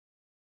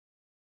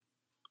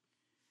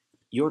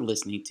You're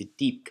listening to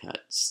Deep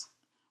Cuts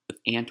with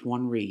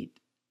Antoine Reed,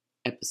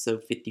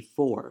 episode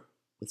 54,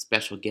 with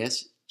special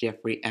guests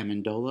Jeffrey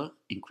Amendola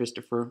and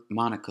Christopher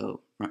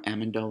Monaco from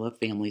Amendola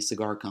Family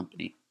Cigar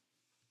Company.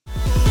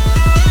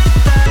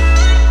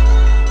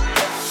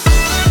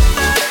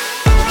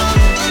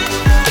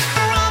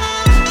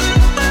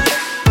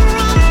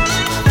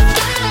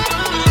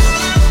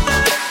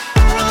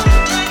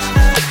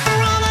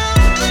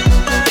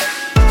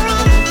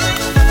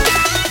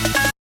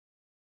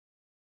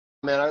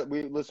 Man,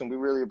 we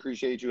really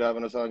appreciate you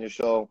having us on your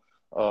show.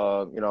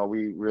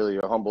 We really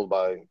are humbled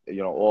by,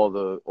 all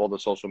the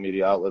social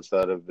media outlets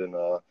that have been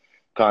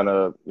kind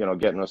of,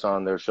 getting us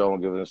on their show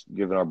and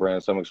giving our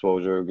brand some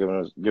exposure,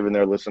 giving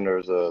their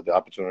listeners the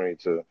opportunity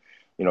to,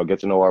 get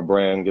to know our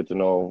brand, get to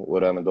know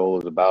what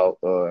Amendola is about,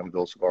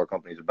 Amendola Cigar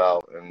Company is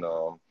about. And,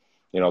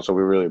 so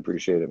we really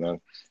appreciate it,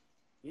 man.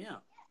 Yeah.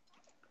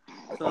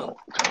 So,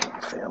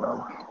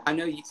 I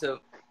know you, so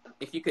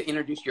if you could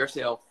introduce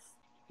yourself,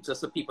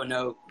 just so people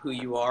know who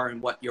you are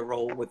and what your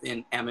role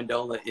within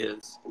Amendola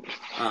is.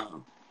 I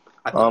think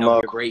that'll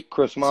be a great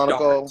Chris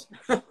Monaco.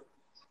 start.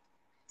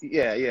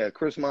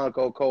 Chris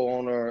Monaco,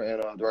 co-owner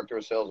and director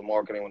of sales and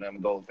marketing with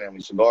Amendola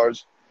Family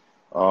Cigars.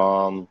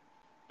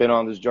 Been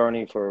on this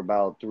journey for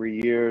about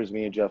 3 years.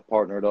 Me and Jeff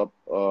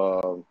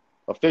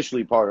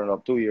officially partnered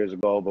up 2 years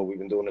ago, but we've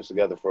been doing this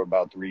together for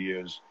about 3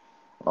 years.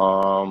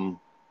 The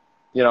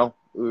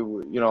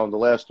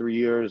last 3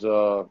 years,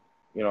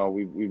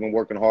 we've been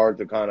working hard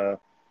to kind of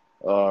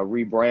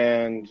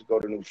rebrand, go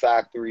to new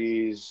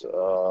factories,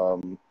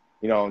 and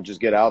just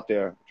get out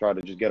there, try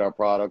to just get our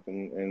product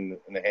in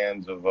the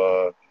hands of,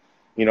 the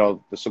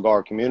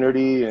cigar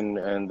community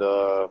and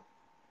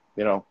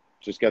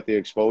just get the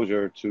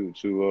exposure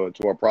to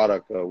our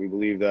product. We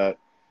believe that,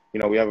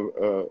 we have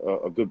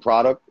a good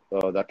product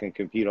that can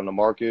compete on the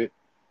market,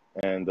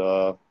 and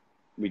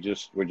we're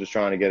just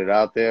trying to get it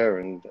out there,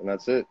 and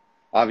that's it.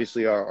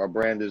 Obviously, our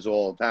brand is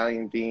all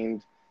Italian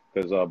themed,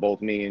 because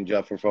both me and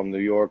Jeff are from New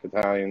York,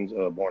 Italians,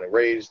 born and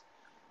raised.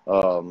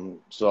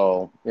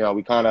 So,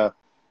 we kind of,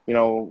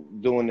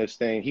 doing this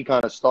thing. He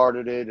kind of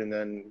started it, and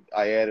then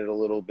I added a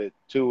little bit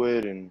to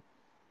it, and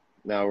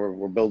now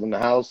we're building the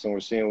house, and we're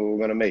seeing what we're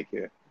going to make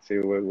here. See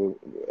what we're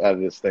out of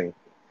this thing,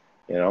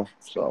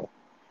 So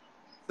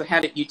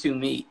how did you two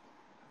meet?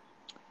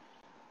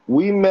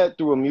 We met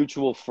through a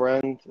mutual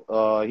friend.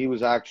 He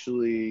was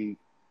actually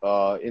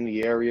in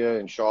the area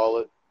in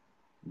Charlotte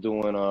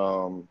doing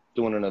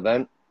an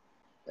event.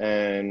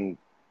 And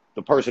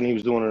the person he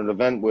was doing an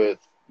event with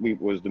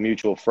was the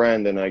mutual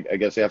friend. And I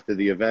guess after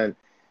the event,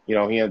 he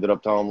ended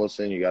up telling him,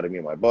 listen, you got to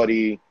meet my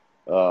buddy.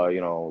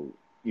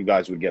 You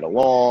guys would get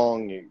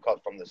along. You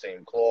cut from the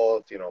same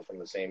cloth, from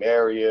the same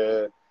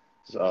area,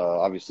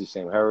 obviously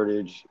same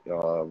heritage,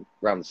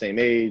 around the same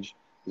age.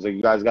 He's like,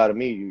 you guys got to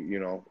meet,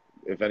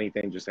 if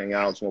anything, just hang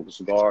out, smoke a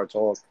cigar,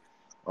 talk.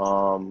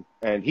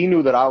 And he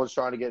knew that I was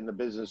trying to get into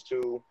business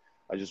too.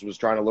 I just was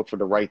trying to look for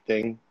the right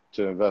thing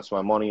to invest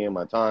my money and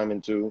my time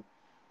into.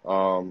 He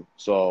thought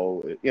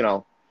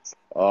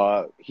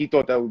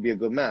that would be a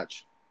good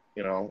match,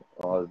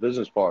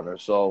 business partner.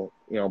 So,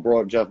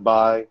 brought Jeff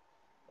by,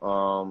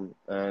 and,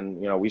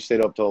 we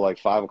stayed up till like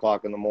 5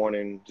 o'clock in the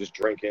morning, just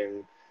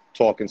drinking,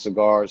 talking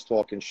cigars,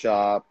 talking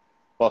shop,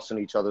 busting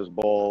each other's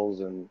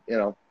balls, and,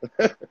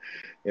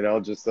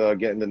 just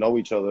getting to know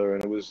each other.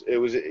 And it was,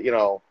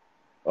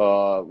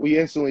 we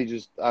instantly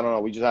just, I don't know,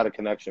 we just had a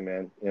connection,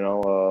 man.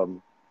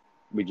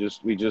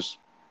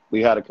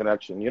 We had a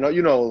connection.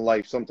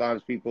 Like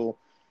sometimes people,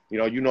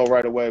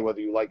 right away whether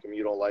you like them,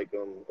 you don't like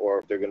them, or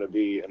if they're going to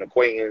be an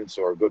acquaintance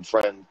or a good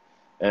friend.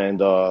 And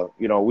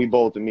we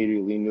both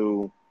immediately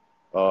knew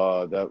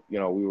that we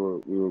were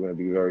going to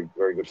be very,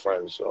 very good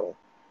friends. So,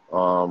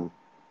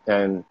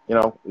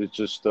 it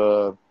just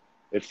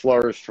it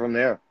flourished from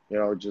there.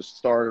 It just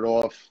started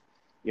off,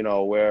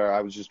 where I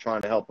was just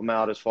trying to help him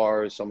out as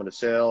far as some of the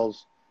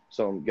sales,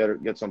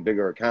 get some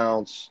bigger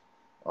accounts,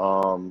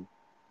 and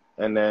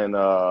then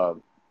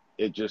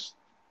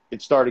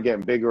it started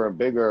getting bigger and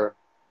bigger.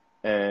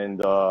 And,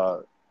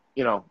 like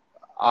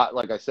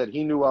I said,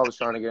 he knew I was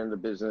trying to get into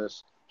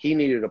business. He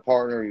needed a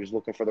partner. He was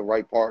looking for the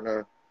right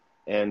partner.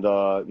 And,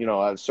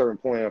 at a certain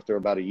point after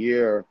about a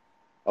year,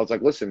 I was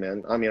like, listen,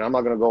 man, I'm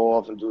not going to go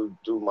off and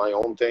do my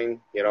own thing.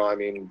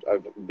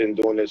 I've been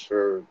doing this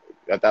for,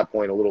 at that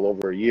point, a little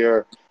over a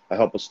year. I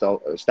helped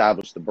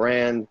establish the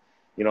brand.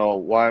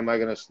 Why am I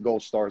going to go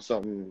start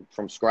something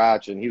from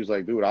scratch? And he was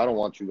like, dude, I don't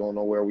want you going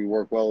nowhere. We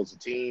work well as a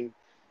team,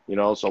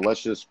 so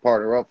let's just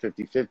partner up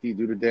 50-50,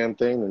 do the damn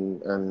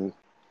thing and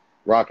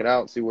rock it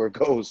out and see where it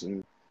goes.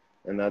 And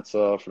that's,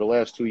 for the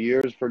last 2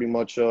 years, pretty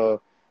much,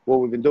 what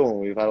we've been doing.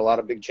 We've had a lot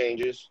of big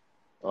changes,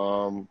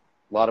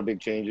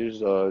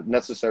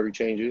 necessary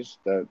changes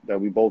that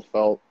we both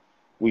felt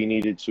we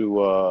needed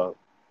to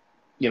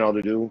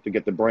do to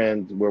get the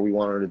brand where we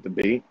wanted it to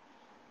be.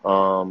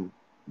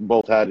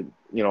 Both had,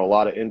 a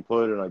lot of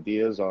input and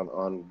ideas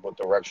on what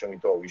direction we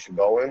thought we should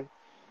go in.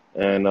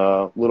 And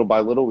little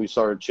by little, we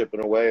started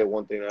chipping away at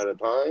one thing at a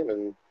time.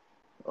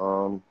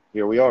 And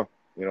here we are.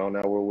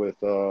 Now we're with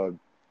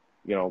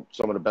you know,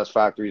 some of the best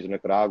factories in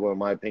Nicaragua, in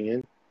my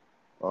opinion.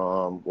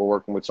 We're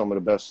working with some of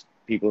the best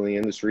people in the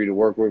industry to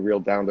work with, real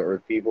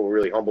down-to-earth people. We're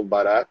really humbled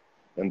by that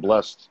and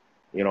blessed,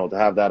 you know, to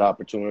have that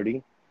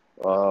opportunity.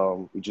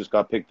 We just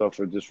got picked up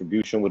for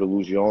distribution with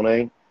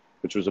Illusione,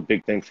 which was a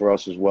big thing for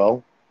us as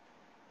well.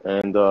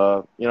 And,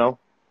 you know,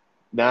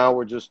 now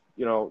we're just,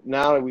 you know,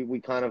 now we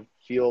kind of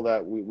feel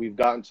that we've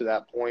gotten to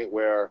that point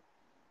where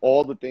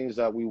all the things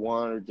that we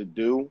wanted to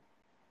do,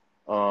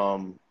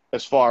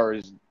 as far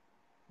as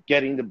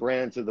getting the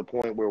brand to the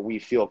point where we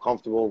feel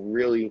comfortable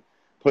really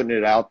putting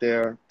it out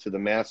there to the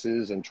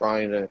masses and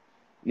trying to,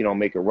 you know,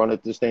 make a run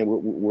at this thing.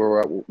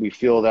 We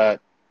feel that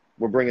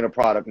we're bringing a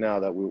product now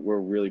that we're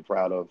really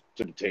proud of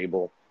to the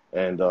table.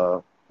 And,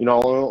 you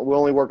know, we're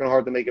only working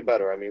hard to make it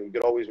better. I mean, we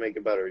could always make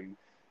it better. You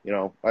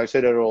know, I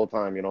say that all the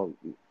time, you know,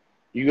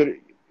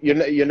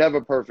 you're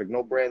never perfect.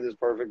 No brand is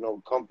perfect.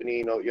 No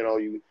company, no, you know,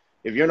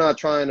 if you're not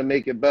trying to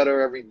make it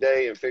better every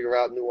day and figure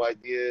out new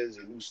ideas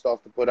and new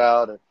stuff to put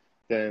out,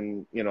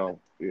 then, you know,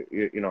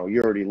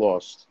 you're already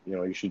lost. You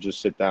know, you should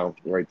just sit down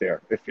right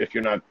there. If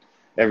you're not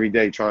every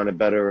day trying to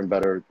better and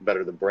better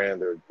the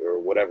brand or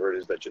whatever it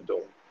is that you're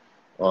doing.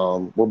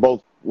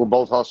 We're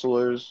both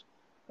hustlers,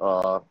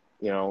 you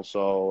know,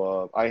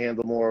 so I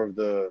handle more of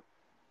the,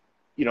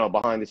 you know,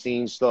 behind the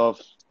scenes stuff,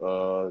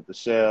 the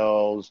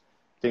sales,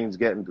 things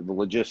getting the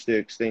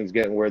logistics, things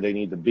getting where they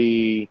need to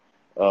be,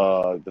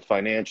 the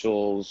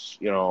financials,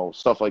 you know,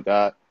 stuff like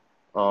that.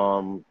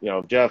 You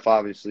know, Jeff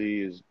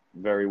obviously is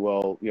very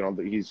well, you know,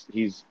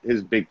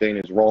 his big thing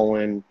is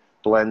rolling,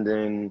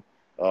 blending.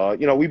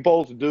 You know, we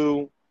both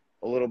do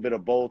a little bit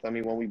of both. I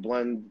mean, when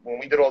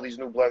we did all these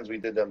new blends, we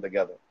did them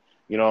together.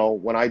 You know,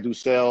 when I do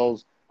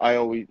sales, I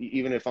always,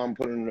 even if I'm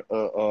putting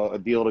a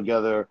deal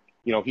together,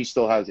 you know, he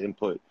still has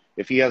input.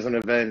 If he has an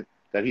event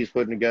that he's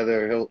putting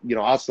together, you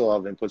know, I'll still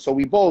have input. So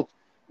we both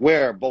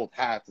wear both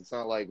hats. It's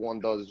not like one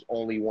does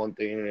only one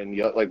thing and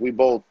the other. Like, we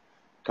both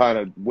kind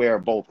of wear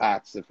both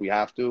hats if we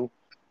have to.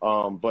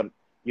 But,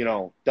 you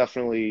know,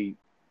 definitely,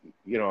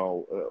 you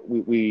know,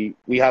 we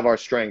have our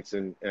strengths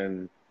and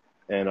you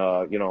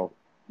know,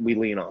 we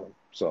lean on them.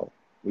 So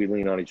we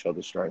lean on each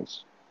other's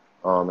strengths,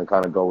 and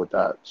kind of go with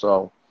that.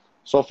 So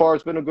far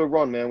it's been a good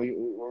run, man.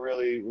 We're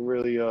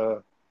really,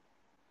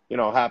 you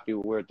know, happy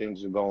with where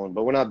things are going,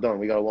 but we're not done.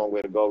 We got a long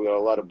way to go. We got a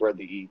lot of bread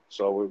to eat.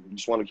 So we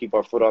just want to keep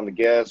our foot on the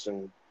gas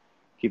and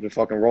keep it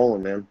fucking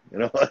rolling, man. You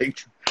know,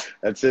 like,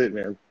 that's it,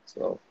 man.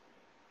 So,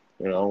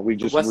 you know,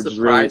 what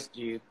surprised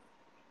you?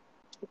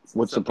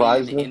 What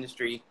surprised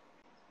me?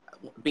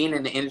 Being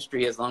in the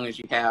industry as long as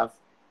you have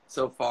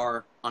so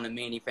far on the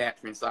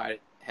manufacturing side,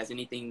 has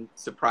anything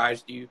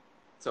surprised you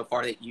so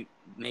far that you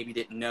maybe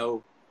didn't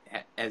know,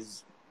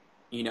 as,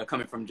 you know,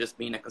 coming from just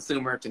being a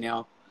consumer to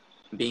now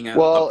being a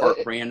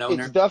part brand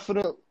owner? It's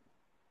definitely,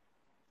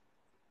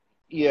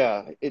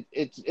 yeah,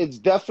 it's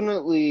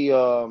definitely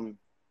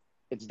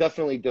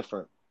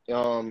different.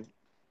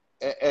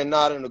 And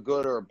not in a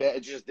good or a bad,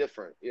 it's just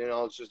different. You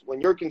know, it's just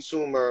when you're a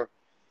consumer,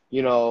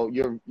 you know,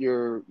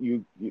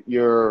 you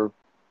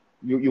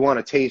want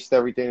to taste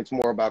everything. It's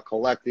more about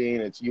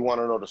collecting. You want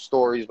to know the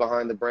stories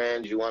behind the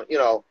brands. You want, you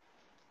know,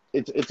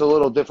 it's a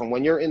little different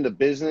when you're in the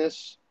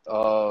business,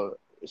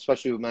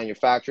 especially with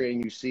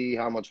manufacturing. You see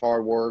how much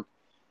hard work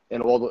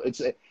and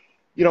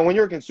you know, when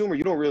you're a consumer,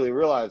 you don't really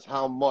realize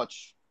how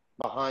much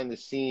behind the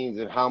scenes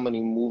and how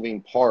many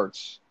moving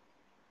parts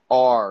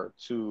are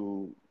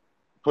to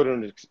put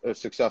in a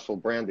successful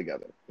brand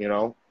together, you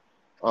know.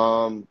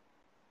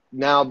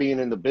 Now being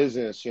in the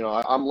business, you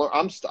know,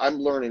 I'm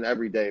learning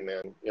every day,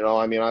 man. You know,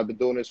 I mean, I've been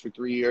doing this for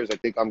 3 years. I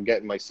think I'm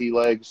getting my sea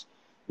legs.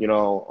 You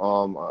know,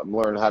 I'm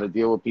learning how to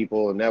deal with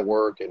people and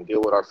network and deal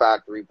with our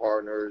factory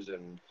partners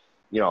and,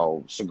 you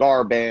know,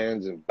 cigar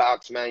bands and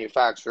box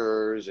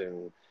manufacturers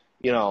and,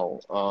 you know,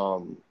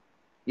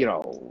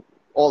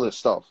 all this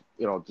stuff,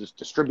 you know, just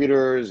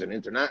distributors and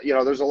internet, you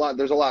know, there's a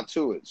lot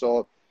to it.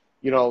 So,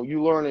 you know,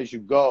 you learn as you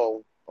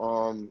go.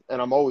 And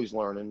I'm always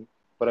learning,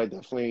 but I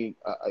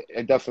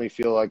definitely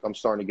feel like I'm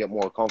starting to get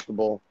more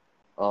comfortable,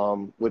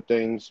 with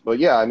things. But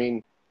yeah, I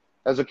mean,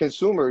 as a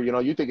consumer, you know,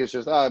 you think it's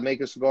just,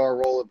 make a cigar,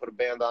 roll it, put a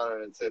band on it,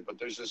 and it's it. But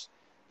there's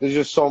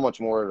just so much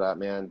more to that,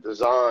 man.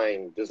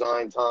 Design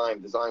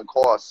time, design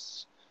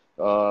costs,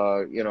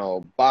 you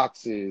know,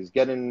 boxes,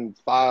 getting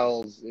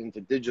files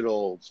into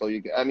digital. So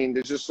I mean,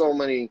 there's just so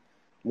many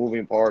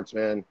moving parts,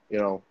 man. You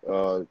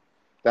know,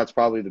 that's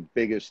probably the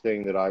biggest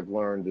thing that I've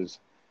learned is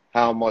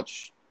how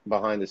much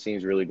behind the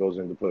scenes really goes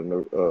into putting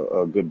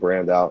a good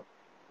brand out,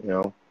 you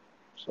know.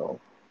 So.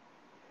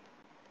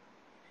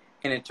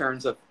 And in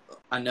terms of,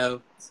 I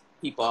know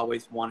people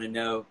always want to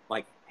know,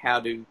 like, how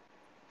do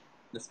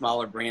the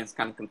smaller brands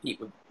kind of compete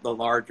with the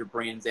larger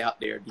brands out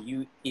there? Do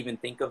you even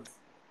think of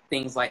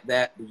things like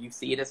that? Do you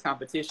see it as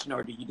competition,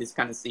 or do you just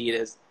kind of see it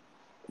as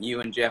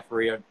you and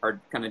Jeffrey are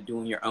kind of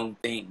doing your own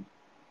thing?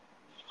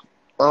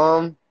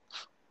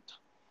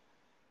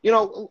 You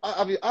know,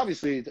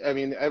 obviously, I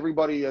mean,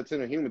 everybody that's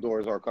in a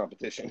humidor is our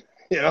competition,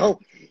 you know?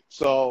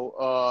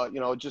 So, you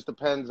know, it just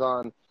depends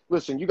on,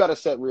 listen, you got to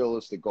set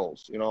realistic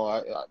goals. You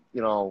know,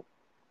 you know,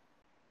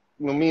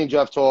 when me and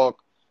Jeff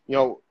talk, you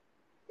know,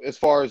 as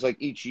far as like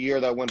each year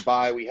that went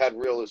by, we had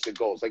realistic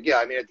goals. Like, yeah,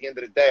 I mean, at the end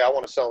of the day, I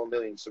want to sell 1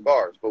 million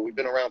cigars, but we've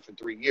been around for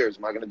 3 years.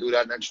 Am I going to do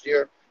that next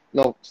year?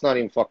 No, it's not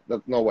even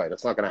no way.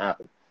 That's not going to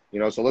happen. You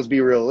know, so let's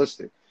be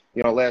realistic.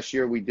 You know, last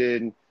year we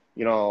did,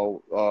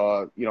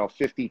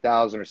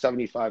 50,000 or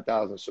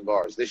 75,000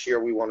 cigars. This year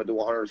we want to do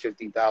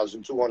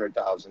 150,000,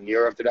 200,000.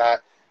 Year after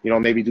that,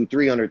 maybe do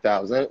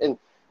 300,000. And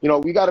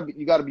you got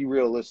to be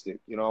realistic,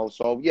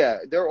 So yeah,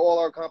 they're all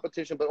our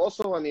competition, but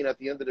also, I mean, at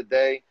the end of the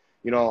day,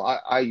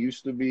 I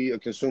used to be a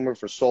consumer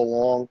for so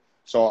long,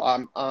 so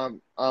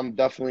I'm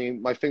definitely,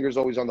 my finger's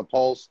always on the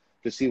pulse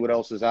to see what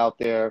else is out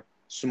there.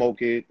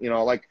 Smoke it,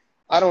 like,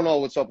 I don't know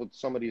what's up with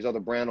some of these other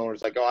brand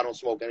owners, like, oh, I don't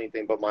smoke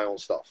anything but my own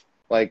stuff.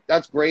 Like,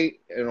 that's great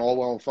and all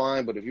well and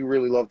fine, but if you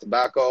really love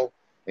tobacco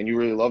and you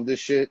really love this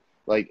shit,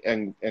 like,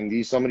 and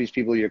some of these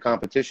people are your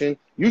competition,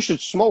 you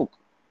should smoke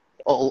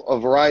a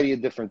variety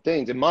of different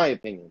things, in my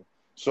opinion.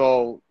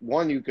 So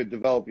one, you could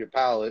develop your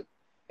palate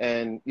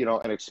and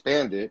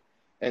expand it,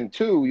 and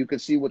two, you could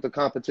see what the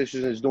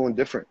competition is doing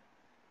different,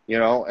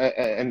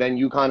 and then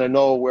you kind of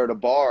know where the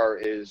bar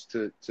is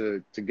to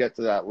get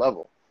to that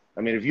level.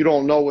 I mean, if you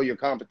don't know what your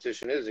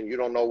competition is and you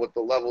don't know what the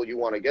level you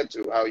want to get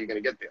to, how are you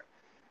going to get there?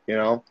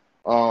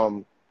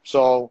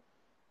 So,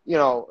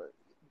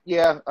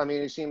 yeah, I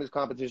mean, it's seen as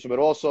competition, but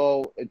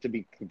also, to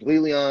be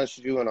completely honest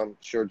with you, and I'm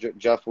sure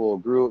Jeff will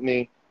agree with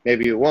me,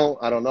 maybe it won't,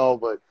 I don't know,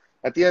 but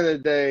at the end of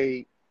the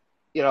day,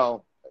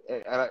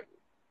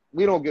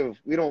 we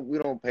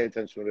don't pay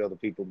attention to what other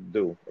people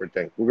do or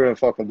think. We're going to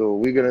fucking do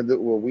what we're going to do,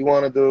 what we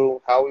want to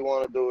do, how we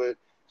want to do it.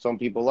 Some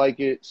people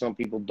like it, some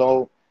people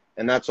don't,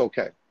 and that's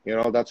okay.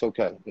 That's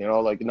okay.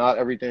 Like, not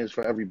everything is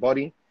for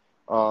everybody.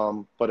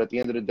 But at the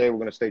end of the day, we're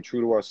going to stay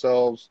true to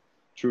ourselves,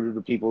 true to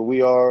the people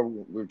we are.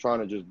 We're trying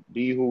to just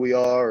be who we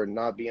are and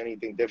not be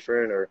anything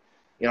different, or,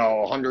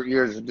 100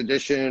 years of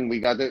tradition.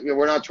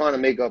 We're not trying to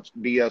make up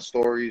BS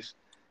stories.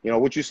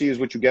 What you see is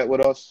what you get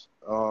with us.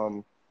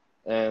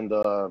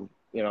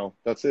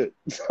 That's it.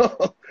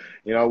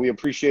 We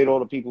appreciate all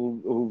the people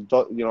who,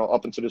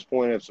 up until this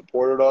point have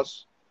supported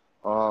us.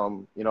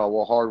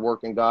 We're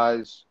hardworking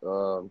guys,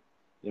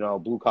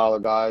 blue collar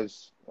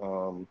guys.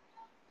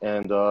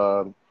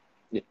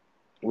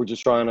 We're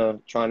just trying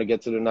to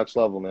get to the next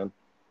level, man.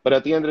 But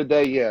at the end of the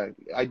day, yeah,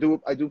 I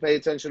do pay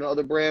attention to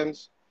other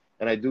brands,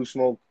 and I do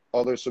smoke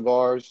other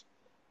cigars,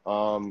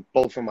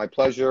 both for my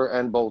pleasure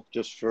and both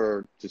just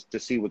to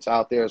see what's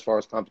out there as far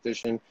as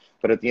competition.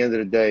 But at the end of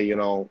the day,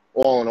 all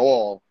in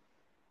all,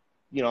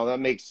 that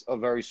makes a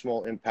very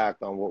small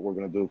impact on what we're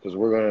gonna do, because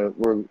we're gonna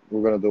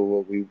do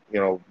what we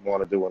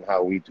want to do and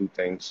how we do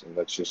things, and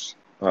that's just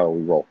how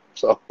we roll.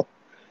 So.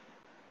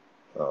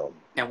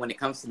 And when it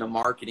comes to the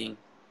marketing,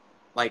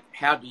 like,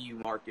 how do you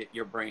market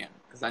your brand?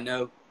 Because I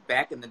know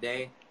back in the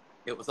day,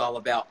 it was all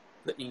about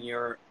putting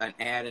an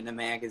ad in a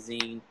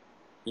magazine,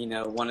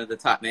 one of the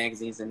top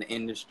magazines in the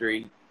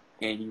industry,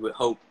 and you would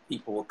hope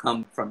people will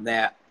come from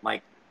that.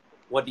 Like,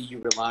 what do you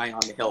rely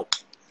on to help,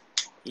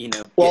 get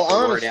the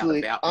word out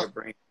about your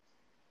brand?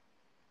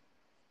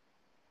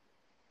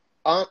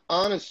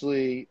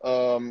 Honestly,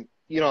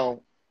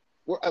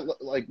 we're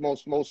like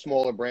most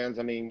smaller brands.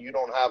 I mean, you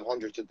don't have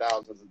hundreds of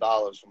thousands of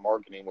dollars for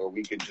marketing where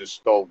we could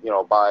just go,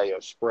 buy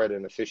a spread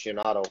in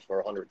aficionado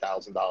for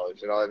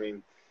 $100,000. You know what I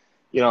mean?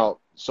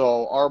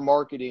 So our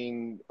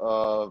marketing,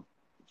 the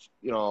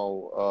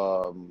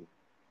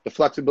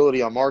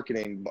flexibility on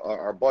marketing,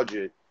 our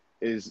budget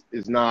is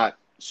not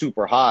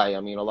super high.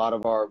 I mean, a lot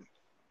of our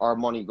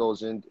money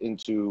goes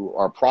into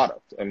our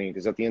product. I mean,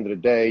 because at the end of the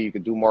day, you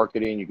could do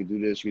marketing, you could do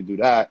this, you could do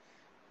that.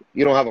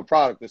 You don't have a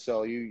product to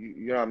sell,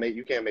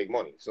 you can't make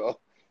money. So at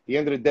the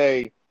end of the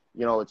day,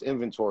 it's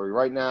inventory.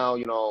 Right now,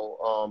 we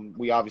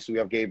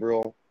have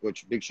Gabriel,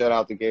 which, big shout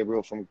out to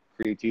Gabriel from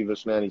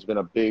Creativus, man. He's been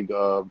a big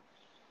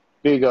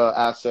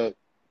asset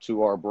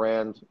to our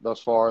brand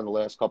thus far in the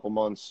last couple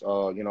months.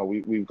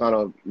 We've kind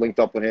of linked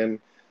up with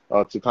him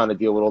to kind of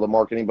deal with all the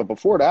marketing. But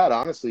before that,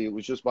 honestly, it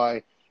was just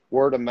by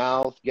word of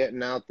mouth,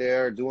 getting out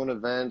there, doing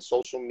events,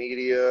 social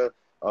media.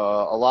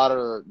 A lot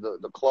of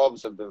the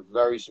clubs have been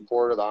very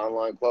supportive. The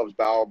online clubs,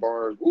 Bower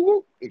Burners,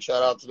 big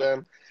shout out to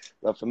them.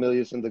 La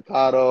Familia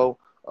Sindicato,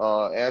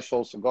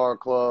 Ashhole Cigar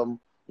Club.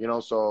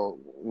 So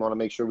we want to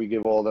make sure we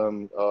give all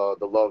them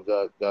the love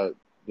that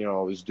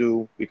is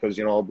due, because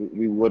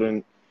we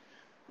wouldn't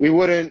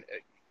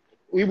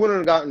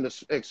have gotten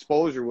this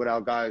exposure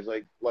without guys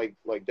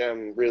like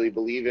them really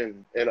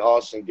believing in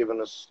us and giving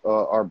us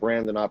our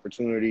brand an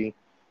opportunity.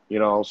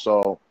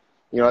 So.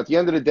 At the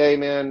end of the day,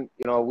 man,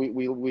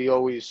 we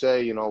always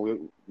say, you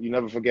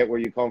never forget where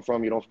you come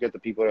from. You don't forget the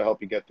people that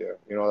help you get there.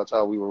 That's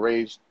how we were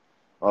raised.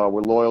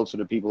 We're loyal to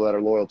the people that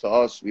are loyal to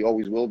us. We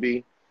always will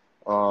be.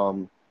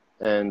 So,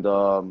 I mean,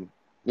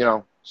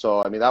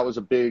 that was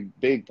a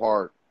big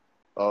part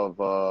of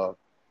our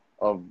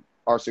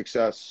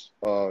success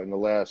in the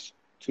last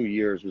 2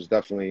 years, was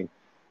definitely,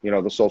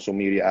 the social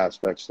media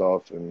aspect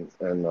stuff. And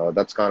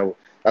that's kind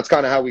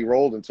of how we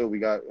rolled until we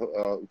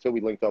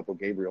linked up with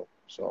Gabriel.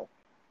 So.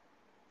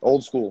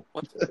 Old school.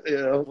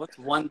 What's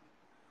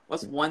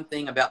What's one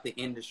thing about the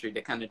industry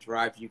that kind of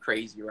drives you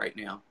crazy right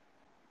now?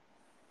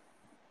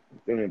 The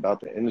thing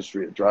about the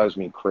industry that drives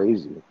me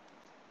crazy.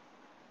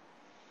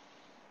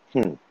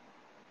 Well,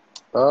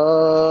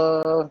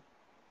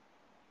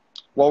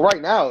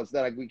 right now it's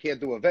that we can't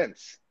do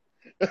events.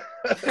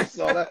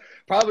 So that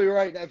probably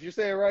right now, if you're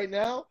saying right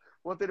now,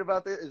 one thing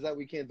about it is that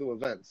we can't do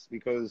events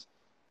because,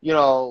 we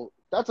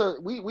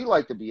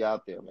like to be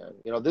out there, man.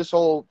 This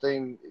whole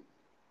thing,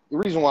 the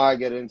reason why I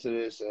get into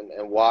this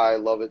and why I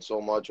love it so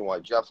much and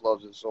why Jeff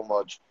loves it so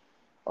much,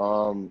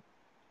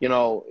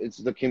 it's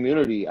the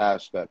community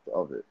aspect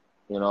of it.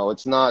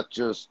 It's not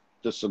just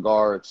the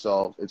cigar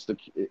itself. It's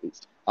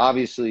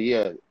obviously,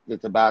 yeah, the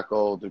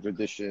tobacco, the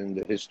tradition,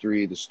 the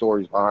history, the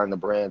stories behind the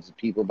brands, the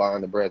people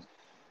behind the brands.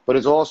 But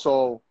it's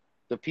also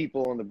the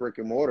people in the brick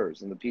and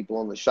mortars and the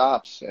people in the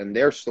shops and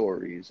their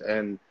stories.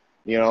 And,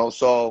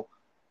 us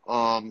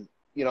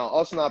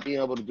not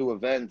being able to do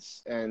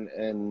events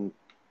and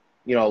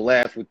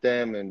laugh with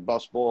them and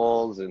bust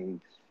balls and,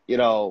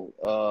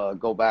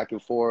 go back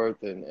and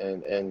forth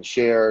and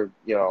share,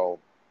 the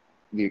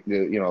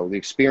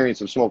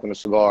experience of smoking a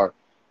cigar,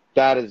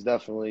 that has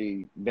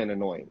definitely been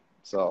annoying.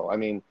 So, I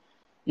mean,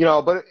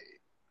 but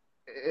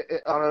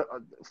on a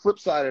flip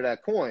side of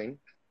that coin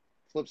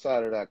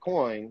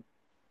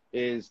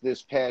is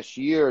this past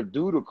year,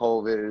 due to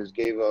COVID, it has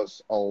gave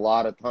us a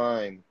lot of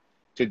time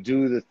to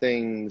do the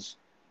things,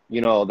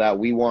 that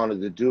we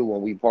wanted to do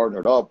when we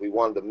partnered up. We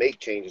wanted to make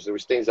changes. There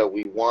was things that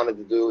we wanted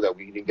to do that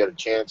we didn't get a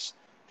chance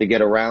to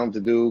get around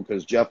to do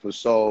because Jeff was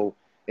so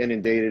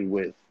inundated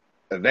with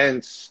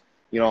events.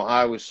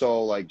 I was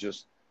so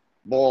just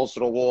balls to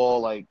the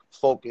wall,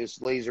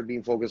 focused, laser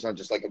beam focused on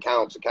just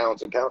accounts,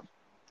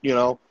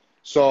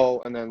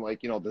 So, and then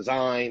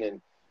design.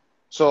 And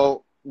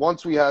so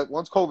once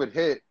COVID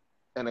hit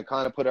and it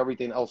kind of put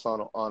everything else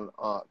on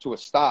to a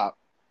stop,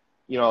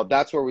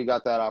 that's where we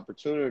got that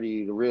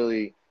opportunity to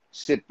really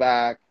sit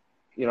back,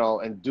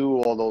 and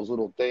do all those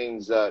little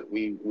things that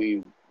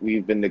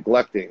we've been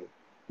neglecting,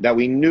 that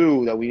we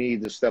knew that we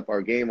needed to step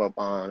our game up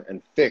on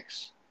and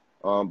fix,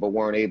 but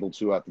weren't able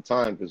to at the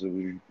time because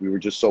we were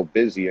just so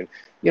busy. And,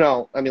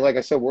 like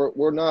I said,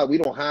 we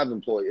don't have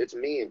employees. It's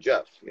me and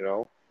Jeff,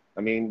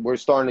 we're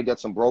starting to get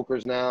some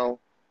brokers now.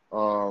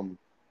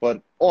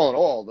 But all in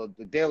all, the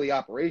daily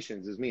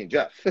operations is me and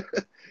Jeff,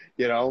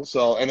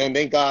 so, and then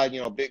thank God,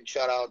 big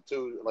shout out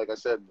to, like I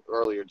said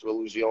earlier, to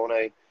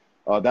Illusione.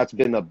 That's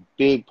been a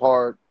big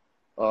part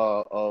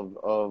of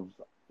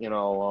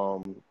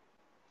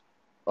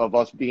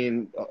us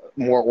being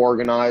more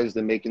organized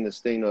and making this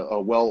thing a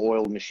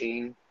well-oiled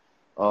machine.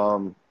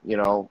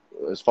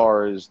 As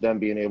far as them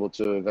being able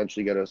to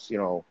eventually get us,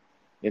 into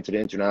the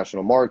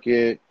international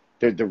market,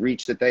 the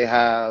reach that they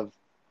have,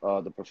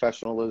 the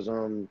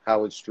professionalism,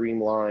 how it's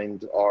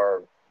streamlined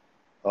our,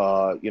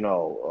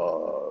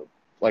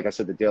 like I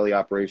said, the daily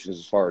operations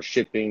as far as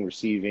shipping,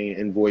 receiving,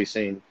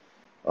 invoicing.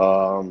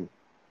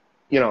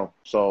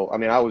 So,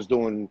 I was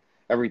doing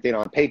everything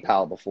on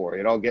PayPal before,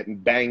 getting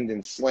banged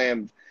and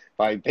slammed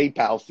by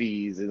PayPal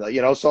fees. And,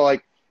 so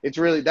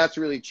that's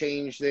really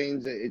changed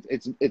things.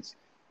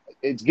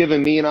 It's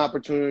given me an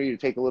opportunity to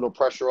take a little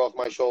pressure off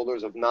my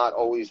shoulders of not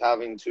always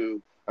having to,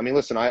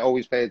 listen, I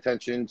always pay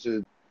attention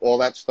to all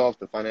that stuff,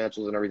 the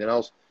financials and everything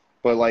else.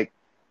 But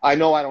I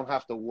know I don't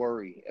have to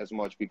worry as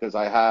much because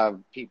I have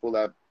people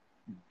that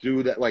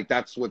do that.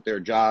 That's what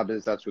their job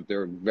is. That's what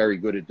they're very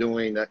good at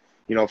doing that,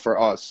 for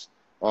us.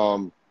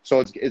 So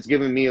it's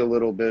given me a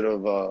little bit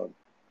of, a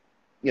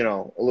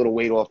little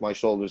weight off my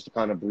shoulders to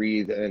kind of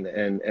breathe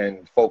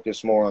and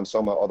focus more on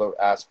some other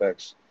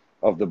aspects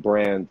of the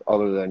brand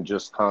other than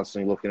just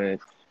constantly looking at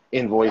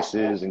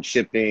invoices and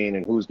shipping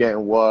and who's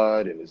getting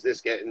what and is this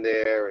getting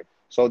there.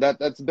 So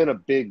that's been a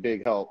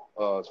big help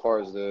as far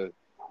as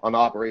on the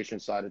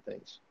operations side of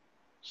things.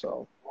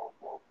 So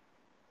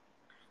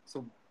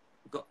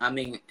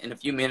in a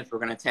few minutes we're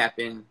going to tap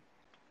in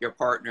your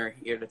partner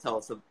here to tell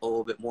us a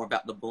little bit more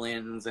about the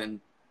blends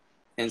and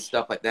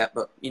stuff like that.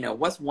 But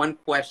what's one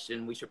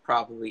question we should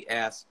probably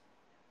ask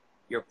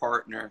your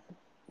partner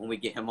when we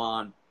get him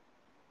on?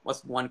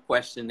 What's one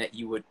question that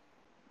you would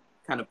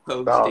kind of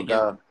pose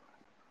to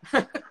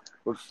him?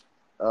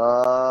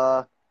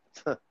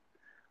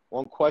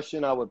 One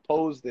question I would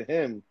pose to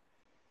him: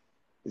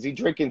 is he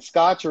drinking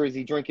scotch or is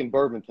he drinking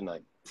bourbon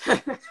tonight?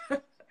 That's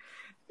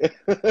a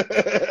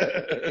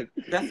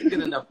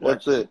good enough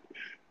question. That's it.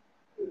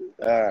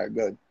 All right,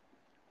 good.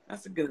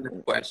 That's a good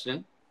enough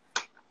question.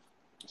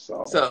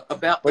 So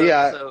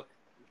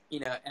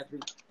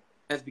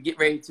as we get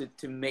ready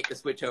to make the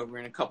switch over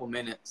in a couple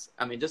minutes,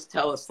 just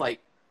tell us,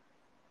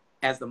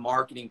 as the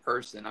marketing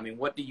person,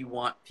 what do you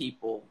want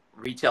people,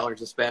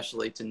 retailers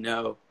especially, to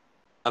know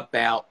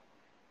about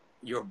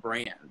your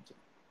brand,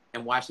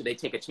 and why should they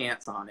take a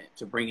chance on it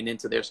to bring it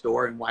into their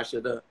store, and why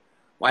should a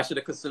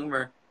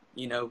consumer,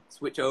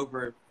 switch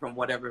over from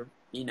whatever,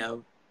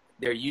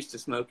 they're used to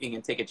smoking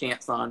and take a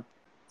chance on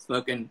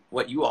smoking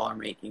what you all are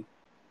making?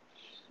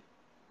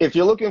 If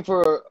you're looking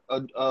for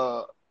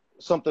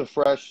something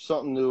fresh,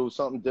 something new,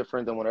 something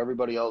different than what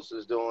everybody else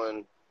is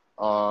doing,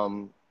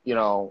 you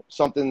know,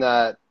 something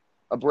that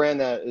a brand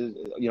that is,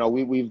 you know,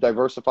 we've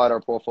diversified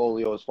our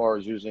portfolio as far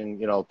as using,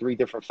 you know, 3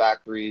 different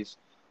factories.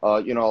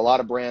 You know, a lot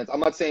of brands. I'm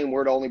not saying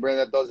we're the only brand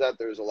that does that.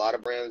 There's a lot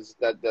of brands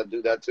that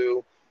do that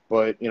too.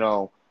 But you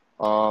know,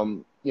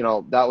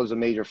 that was a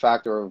major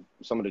factor of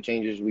some of the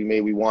changes we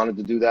made. We wanted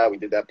to do that. We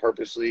did that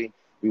purposely.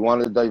 We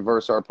wanted to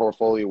diverse our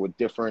portfolio with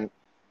different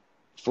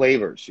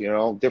flavors. You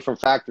know, different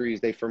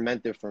factories, they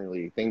ferment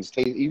differently. Things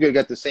taste. You could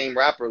get the same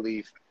wrapper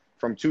leaf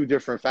from 2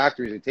 different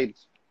factories. It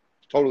tastes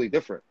totally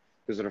different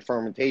because of the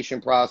fermentation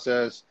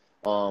process.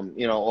 You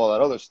know, all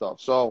that other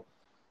stuff. So,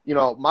 you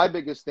know, my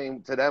biggest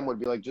thing to them would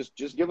be like, just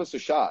give us a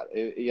shot.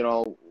 You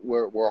know,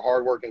 we're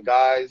hardworking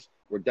guys.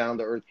 We're down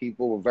to earth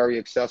people. We're very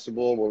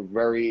accessible. We're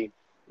very,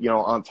 you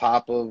know, on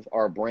top of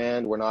our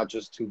brand. We're not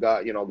just 2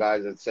 guys, you know,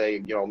 guys that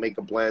say, you know, make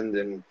a blend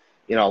and,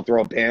 you know,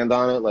 throw a band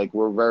on it. Like,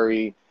 we're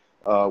very,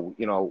 you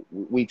know,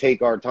 we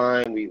take our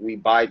time. We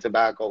buy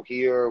tobacco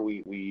here.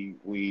 We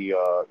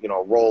you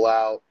know, roll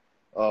out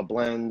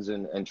blends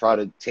and try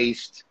to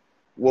taste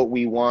what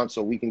we want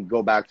so we can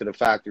go back to the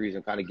factories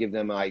and kind of give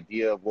them an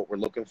idea of what we're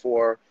looking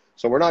for.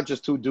 So we're not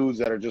just 2 dudes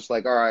that are just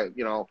like, all right,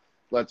 you know,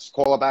 let's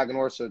call up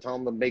Aganorsa, tell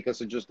them to make us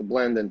just a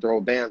blend and throw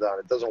a band on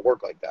it. It doesn't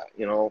work like that,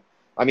 you know.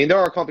 I mean, there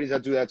are companies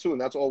that do that too,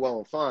 and that's all well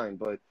and fine.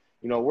 But,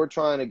 you know, we're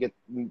trying to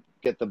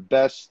get the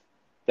best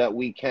that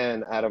we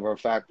can out of our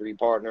factory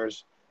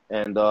partners.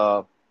 And,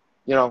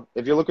 you know,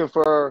 if you're looking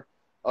for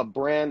a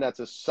brand that's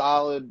a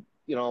solid,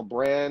 you know,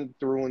 brand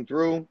through and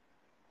through,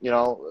 you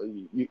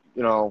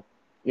know,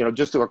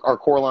 just our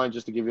core line,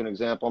 just to give you an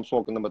example, I'm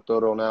smoking the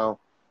Maturo now.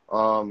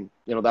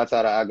 You know, that's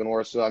out of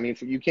Aganorsa. I mean,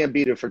 you can't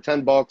beat it for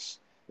 $10.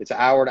 It's an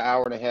hour to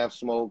hour and a half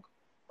smoke.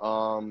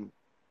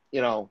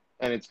 You know,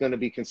 and it's going to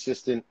be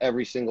consistent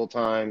every single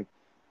time.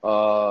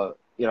 You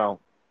know,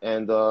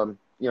 and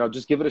you know,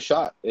 just give it a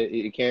shot.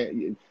 It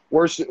can't.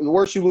 Worst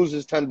you lose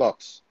is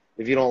 $10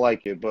 if you don't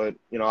like it. But,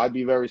 you know, I'd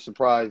be very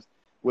surprised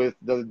with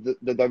the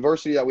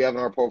diversity that we have in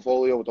our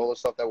portfolio, with all the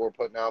stuff that we're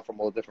putting out from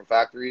all the different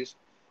factories,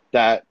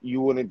 that you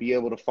wouldn't be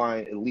able to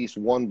find at least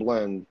one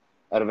blend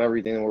out of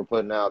everything that we're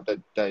putting out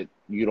that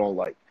you don't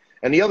like.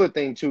 And the other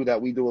thing, too,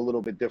 that we do a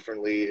little bit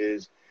differently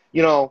is,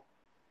 you know,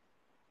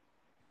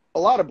 a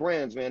lot of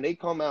brands, man, they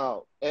come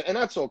out, and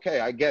that's okay.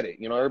 I get it.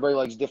 You know, everybody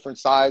likes different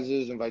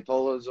sizes and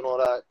Vitolas and all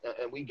that,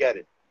 and we get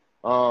it.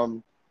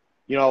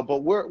 You know, but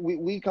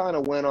we kind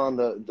of went on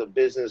the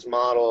business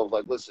model of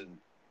like, listen,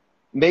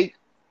 make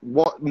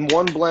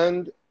one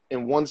blend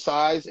in one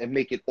size and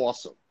make it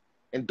awesome.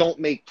 And don't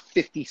make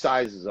 50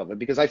 sizes of it.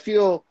 Because I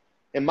feel,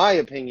 in my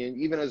opinion,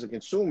 even as a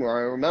consumer,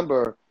 I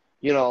remember,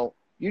 you know,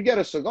 you get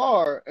a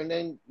cigar and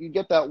then you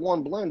get that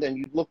one blend and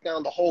you'd look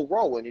down the whole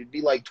row and it'd be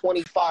like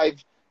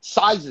 25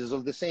 sizes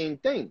of the same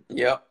thing.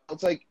 Yeah.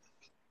 It's like,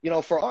 you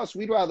know, for us,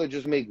 we'd rather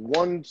just make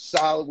one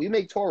solid. We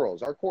make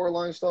Toros. Our core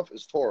line stuff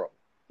is Toro.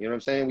 You know what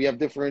I'm saying? We have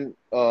different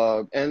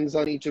ends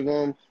on each of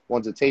them.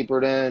 One's a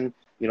tapered end.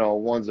 You know,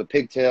 one's a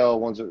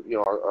pigtail. One's a, you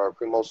know, our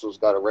Cremoso's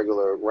got a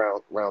regular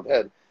round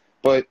head.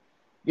 But,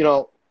 you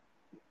know,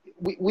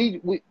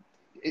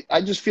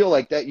 I just feel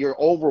like that you're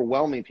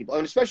overwhelming people,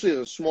 and especially as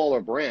a smaller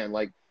brand.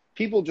 Like,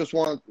 people just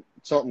want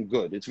something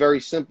good. It's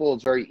very simple.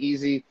 It's very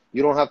easy.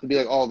 You don't have to be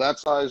like, oh, that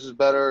size is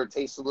better. It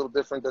tastes a little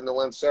different than the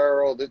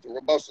Lancero. The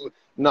Robusto.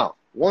 No,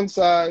 one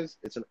size.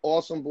 It's an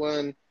awesome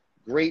blend.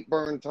 Great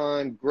burn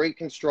time. Great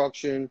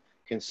construction.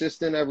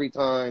 Consistent every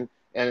time,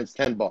 and it's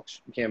 $10.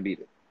 You can't beat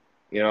it.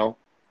 You know.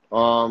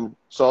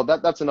 So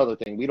that's another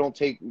thing. We don't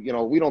take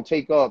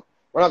up.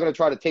 We're not going to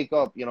try to take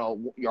up, you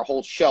know, your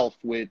whole shelf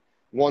with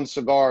one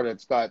cigar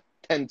that's got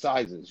 10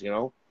 sizes, you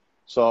know.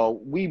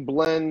 So we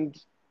blend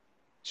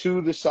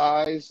to the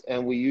size,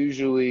 and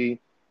we're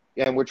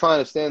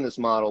trying to stand this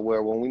model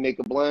where when we make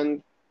a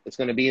blend, it's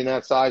going to be in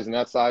that size and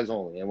that size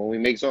only. And when we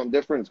make something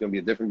different, it's going to be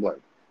a different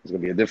blend. It's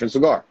going to be a different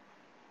cigar,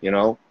 you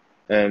know,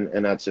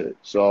 and that's it.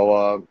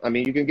 So, I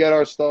mean, you can get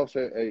our stuff,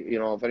 you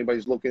know, if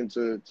anybody's looking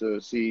to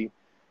see,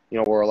 you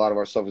know, where a lot of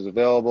our stuff is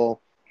available.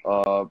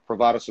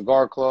 Privada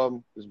Cigar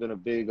Club has been a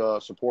big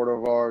supporter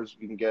of ours.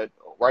 You can get,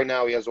 right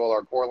now he has all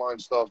our core line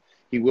stuff.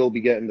 He will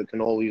be getting the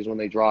cannolis when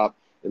they drop.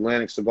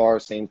 Atlantic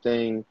Cigars, same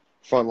thing.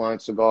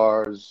 Frontline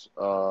Cigars,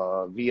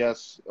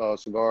 VS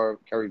Cigar,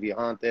 Kerry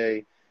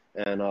Viajante,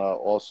 and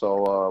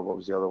also, what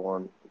was the other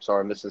one? I'm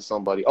sorry, I'm missing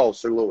somebody. Oh,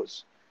 Sir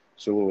Lewis.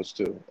 Sir Lewis,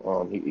 too.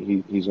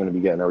 He's going to be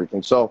getting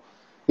everything. So,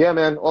 yeah,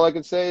 man, all I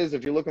can say is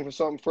if you're looking for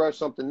something fresh,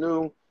 something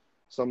new,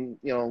 some,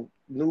 you know,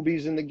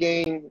 newbies in the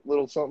game,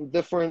 little something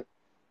different,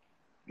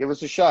 give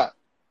us a shot.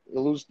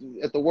 You lose,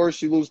 at the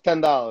worst, you lose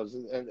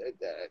 $10, and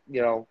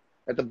you know,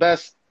 at the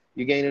best,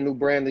 you gain a new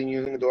brand in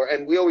your humidor.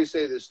 And we always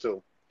say this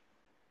too.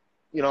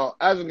 You know,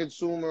 as a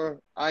consumer,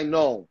 I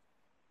know,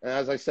 and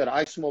as I said,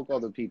 I smoke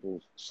other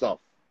people's stuff.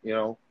 You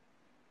know,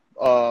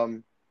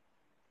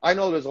 I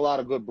know there's a lot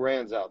of good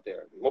brands out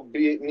there.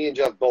 Me and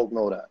Jeff both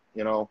know that.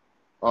 You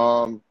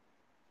know,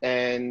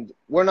 and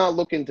we're not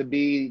looking to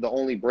be the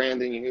only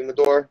brand in your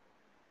humidor.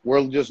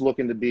 We're just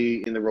looking to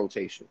be in the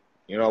rotation.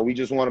 You know, we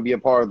just want to be a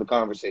part of the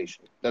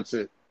conversation. That's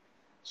it.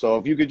 So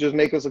if you could just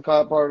make us a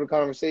part of the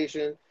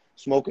conversation,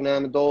 smoking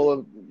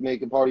Amendola,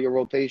 make it part of your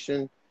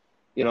rotation,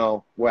 you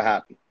know, we're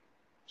happy.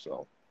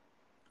 So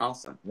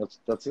awesome.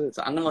 That's it.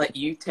 So I'm gonna let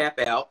you tap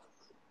out,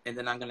 and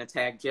then I'm gonna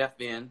tag Jeff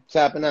in.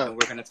 Tapping out. And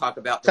we're gonna talk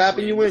about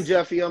tapping you in,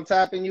 Jeffy. I'm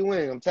tapping you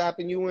in. I'm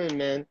tapping you in,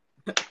 man.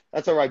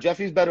 That's all right.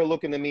 Jeffy's better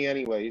looking than me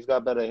anyway. He's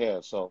got better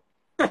hair, so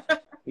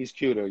he's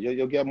cuter.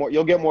 You'll get more.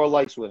 You'll get more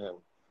likes with him,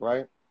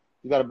 right?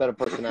 He's got a better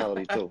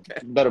personality too.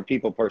 Okay. Better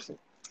people person.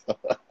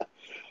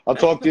 I'll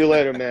talk to you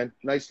later, man.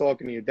 Nice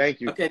talking to you.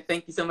 Thank you. Okay,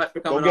 thank you so much for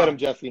coming on. Go get him,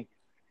 Jeffy.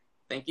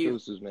 Thank you.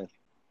 Deuces, man.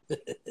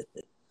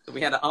 So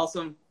we had an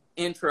awesome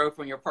intro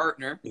from your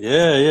partner.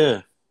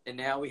 Yeah. And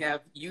now we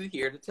have you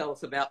here to tell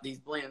us about these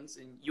blends.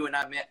 And you and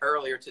I met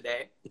earlier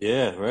today.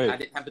 Yeah, right. I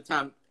didn't have the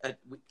time.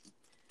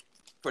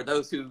 For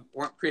those who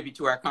weren't privy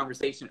to our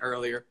conversation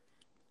earlier,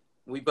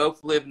 we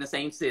both live in the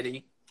same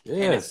city.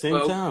 Yeah,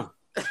 same town.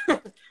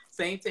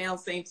 Same town,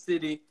 same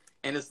city.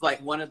 And it's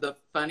like one of the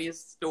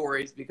funniest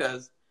stories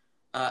because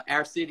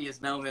our city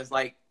is known as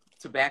like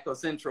Tobacco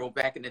Central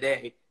back in the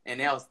day. And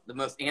now it's the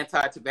most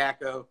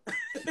anti-tobacco.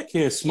 You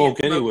can't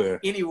smoke anywhere.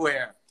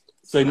 Anywhere.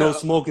 Say no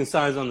smoking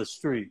signs on the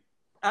street.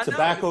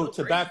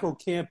 Tobacco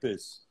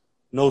campus.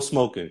 No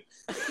smoking.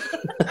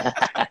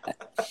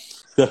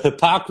 The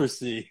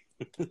hypocrisy.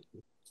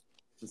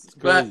 This is crazy.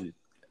 But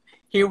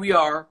here we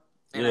are,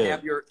 and I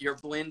have your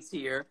blends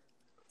here.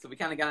 So we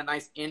kind of got a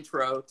nice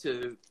intro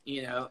to,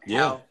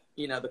 how,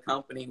 the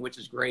company, which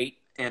is great.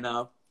 And,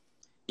 now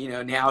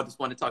I just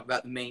want to talk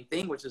about the main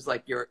thing, which is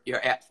like your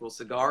actual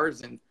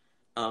cigars. And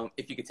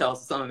if you could tell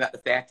us something about the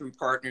factory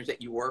partners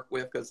that you work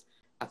with, because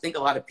I think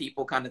a lot of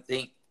people kind of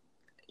think,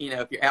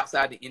 if you're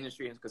outside the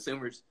industry and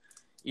consumers,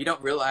 you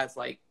don't realize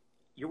like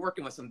you're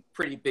working with some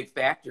pretty big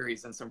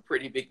factories and some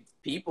pretty big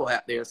people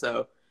out there.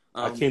 So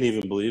I can't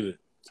even believe it.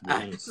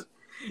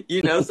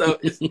 So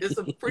it's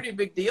a pretty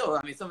big deal.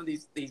 I mean, some of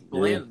these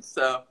blends.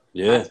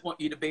 Yeah. So I just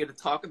want you to be able to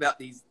talk about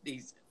these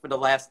for the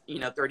last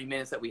 30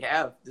 minutes that we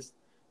have. Just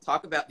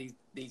talk about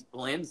these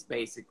blends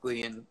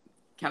basically, and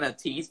kind of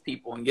tease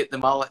people and get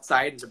them all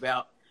excited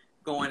about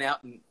going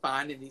out and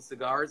finding these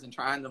cigars and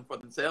trying them for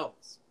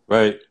themselves.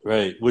 Right.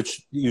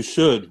 Which you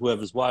should.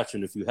 Whoever's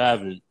watching, if you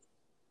haven't,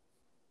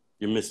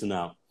 you're missing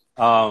out.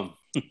 But,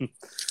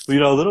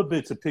 a little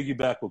bit to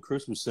piggyback what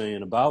Chris was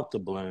saying about the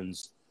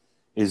blends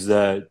is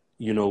that,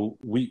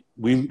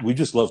 we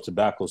just love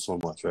tobacco so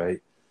much, right?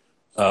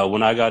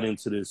 When I got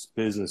into this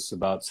business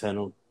about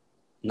 10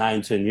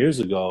 years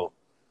ago,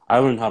 I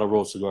learned how to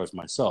roll cigars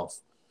myself.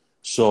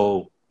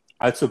 So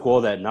I took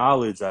all that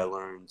knowledge I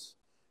learned.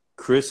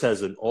 Chris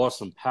has an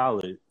awesome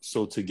palate.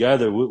 So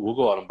together, we'll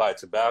go out and buy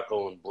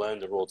tobacco and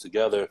blend and roll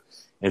together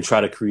and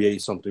try to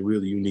create something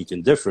really unique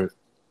and different.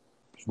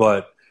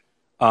 But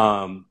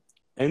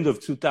end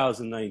of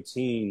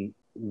 2019,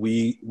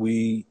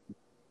 we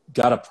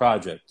got a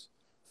project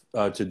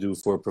to do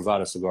for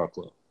Privada Cigar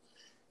Club.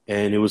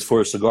 And it was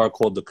for a cigar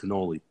called the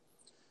Cannoli.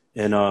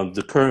 And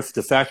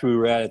the factory we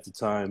were at the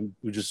time,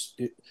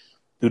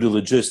 due to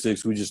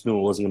logistics, we just knew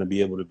it wasn't going to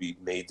be able to be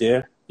made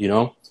there,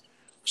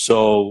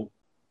 So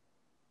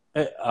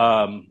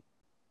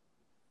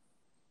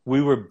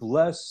we were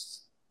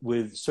blessed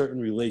with certain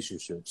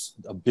relationships.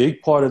 A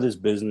big part of this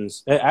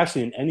business,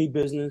 actually in any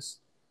business,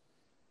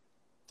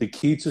 the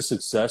key to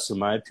success, in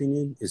my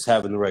opinion, is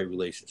having the right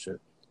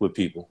relationship with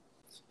people.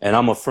 And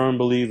I'm a firm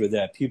believer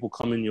that people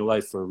come in your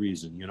life for a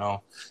reason,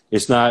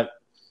 It's not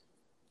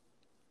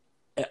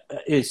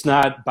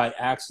by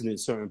accident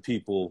certain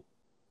people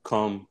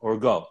come or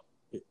go.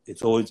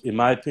 It's always, in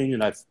my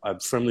opinion, I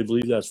firmly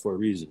believe that's for a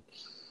reason.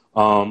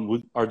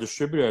 Our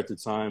distributor at the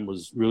time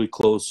was really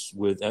close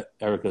with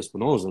Eric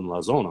Espinosa in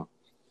La Zona.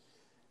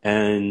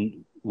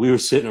 And we were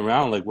sitting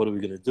around like, what are we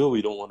going to do?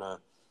 We don't want to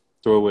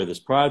throw away this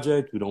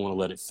project. We don't want to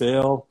let it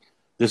fail.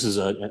 This is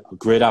a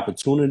great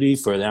opportunity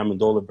for the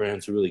Amendola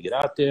brand to really get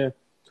out there.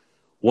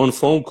 One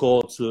phone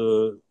call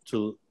to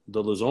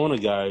the La Zona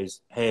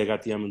guys, hey, I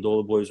got the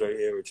Amendola boys right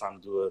here. We're trying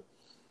to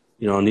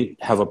do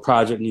have a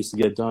project needs to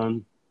get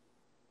done.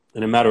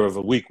 In a matter of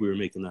a week, we were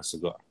making that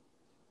cigar,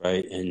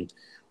 right? And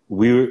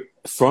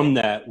from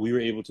that, we were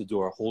able to do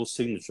our whole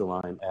signature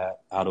line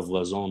out of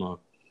La Zona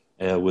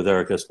with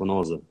Eric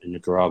Espinosa in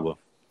Nicaragua.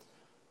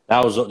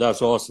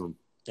 That's awesome.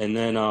 And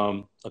then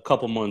a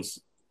couple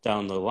months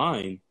down the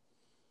line,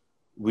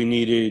 we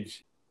needed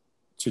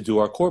to do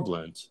our core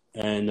blend.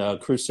 And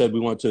Chris said we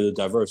want to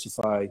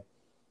diversify,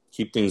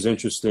 keep things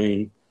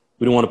interesting.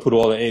 We don't want to put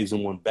all the eggs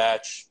in one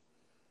batch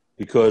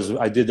because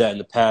I did that in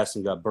the past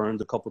and got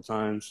burned a couple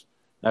times.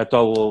 I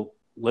thought, well,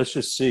 let's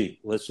just see.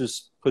 Let's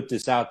just put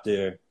this out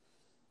there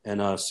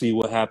and see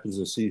what happens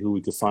and see who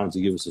we could find to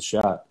give us a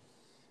shot.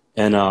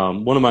 And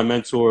one of my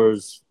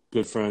mentors,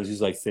 good friends,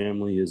 he's like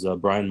family, is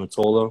Brian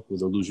Matola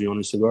with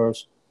Illusione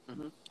Cigars.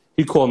 Mm-hmm.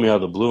 He called me out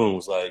of the blue and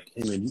was like,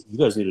 hey, man, you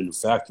guys need a new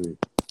factory.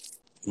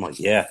 I'm like,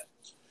 yeah.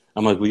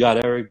 I'm like, we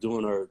got Eric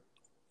doing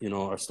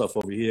our stuff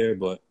over here,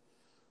 but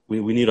we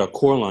need our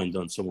core line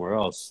done somewhere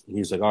else. And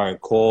he's like, all right,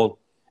 call.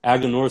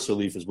 Aganorsa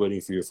Leaf is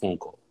waiting for your phone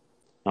call.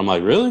 I'm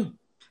like, really?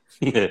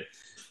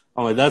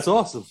 I'm like, that's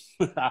awesome.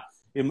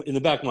 in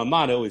the back of my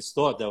mind, I always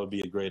thought that would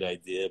be a great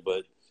idea,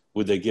 but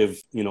would they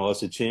give,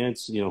 us a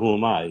chance? Who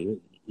am I?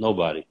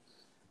 Nobody.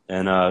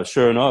 And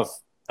sure enough,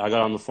 I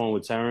got on the phone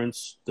with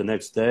Terrence the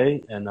next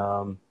day, and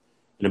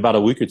in about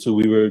a week or two,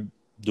 we were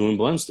doing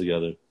blends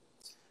together.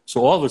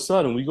 So all of a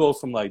sudden, we go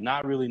from like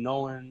not really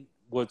knowing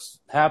what's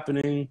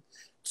happening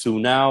to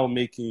now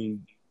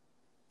making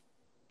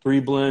 3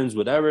 blends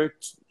with Eric,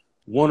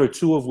 1 or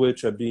 2 of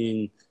which are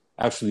being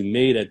actually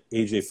made at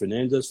AJ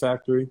Fernandez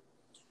factory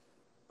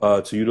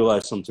to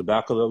utilize some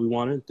tobacco that we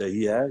wanted, that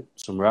he had,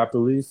 some wrapper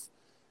leaf.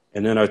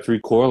 And then our 3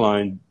 core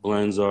line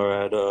blends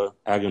are at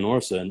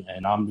Aganorsa,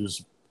 and I'm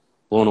just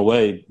blown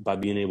away by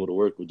being able to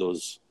work with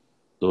those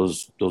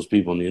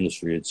people in the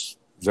industry. It's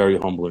very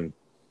humbling,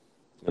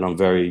 and I'm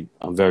very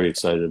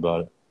excited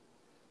about it.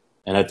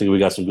 And I think we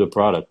got some good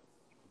product.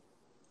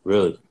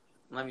 Really.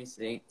 Let me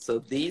see. So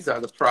these are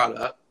the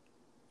product.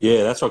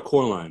 Yeah, that's our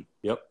core line.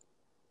 Yep.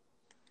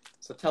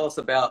 So tell us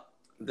about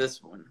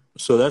this one.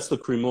 So that's the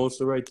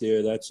Cremosa right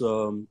there. That's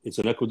it's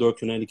an Ecuador,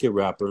 Connecticut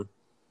wrapper,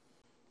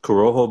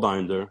 Corojo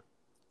binder,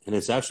 and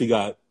it's actually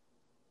got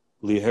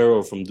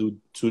Ligero from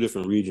 2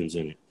 different regions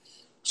in it.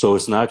 So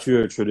it's not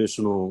your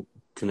traditional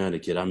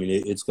Connecticut. I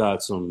mean, it's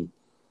got some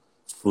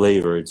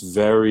flavor. It's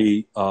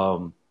very,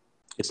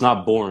 it's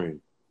not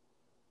boring.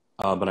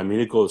 But I mean,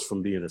 it goes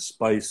from being a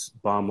spice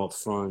bomb up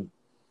front.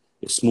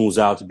 It smooths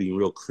out to being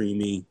real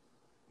creamy,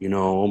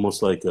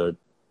 almost like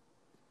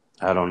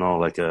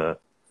like a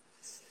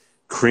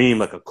cream,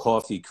 like a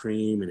coffee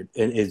cream. And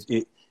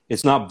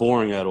it's not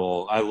boring at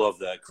all. I love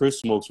that. Chris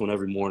smokes one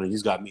every morning.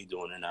 He's got me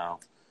doing it now.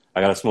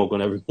 I got to smoke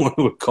one every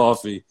morning with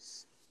coffee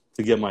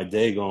to get my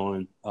day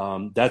going.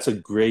 That's a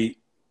great,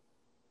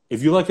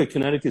 if you like a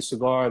Connecticut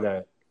cigar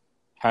that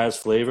has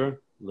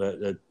flavor,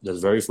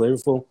 that's very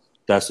flavorful,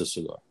 that's a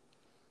cigar.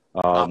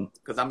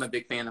 Because I'm a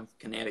big fan of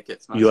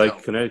Connecticut myself. You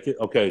like Connecticut?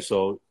 Okay,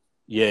 so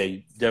yeah,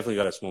 you definitely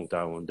got to smoke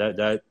that one.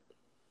 That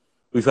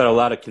we've had a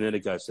lot of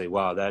Connecticut guys say,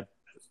 "Wow, that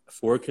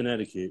for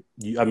Connecticut."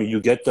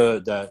 You get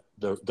the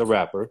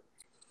wrapper,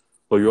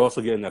 but you're also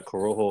getting that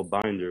Corojo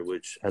binder,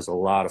 which has a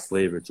lot of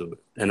flavor to it.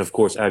 And of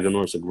course,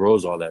 Aganorsa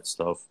grows all that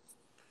stuff,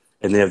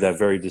 and they have that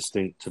very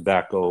distinct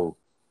tobacco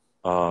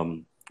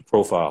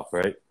profile,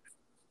 right?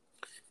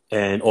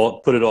 And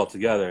put it all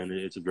together, and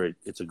it's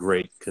a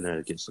great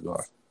Connecticut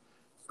cigar.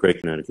 Great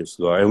Connecticut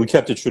cigar. And we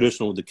kept it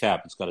traditional with the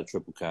cap. It's got a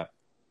triple cap.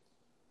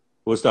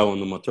 What's that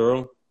one, the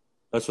Maturo?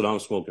 That's what I'm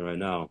smoking right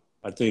now.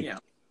 I think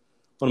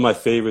one of my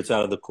favorites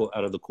out of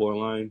the core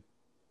line.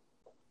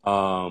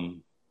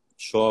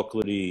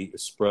 Chocolatey,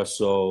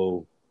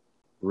 espresso,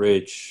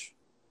 rich.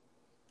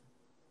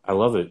 I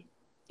love it.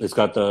 It's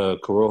got the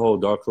Corojo,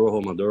 dark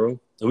Corojo Maduro.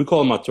 And we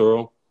call it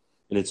Maturo.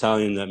 In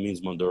Italian, that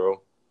means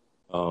Maduro.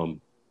 So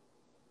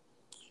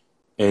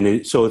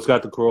it's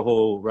got the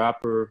Corojo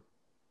wrapper,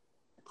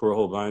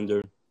 Corojo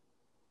binder,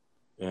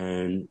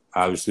 and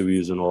obviously we're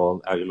using all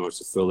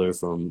Aganorsa filler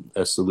from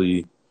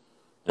Esteli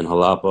and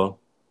Jalapa.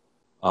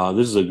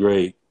 This is a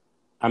great,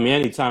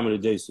 any time of the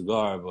day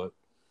cigar, but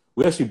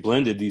we actually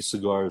blended these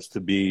cigars to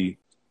be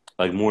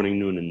like morning,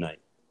 noon, and night.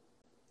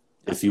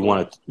 If you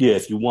wanted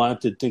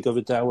to think of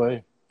it that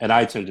way, and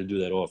I tend to do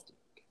that often.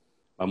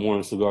 My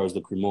morning cigar is the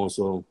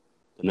Cremoso,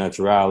 the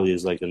Naturale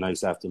is like a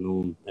nice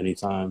afternoon,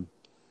 anytime,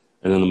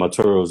 and then the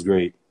Maturo is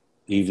great,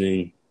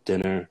 evening,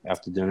 dinner,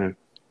 after dinner.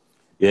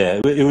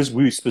 Yeah,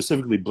 we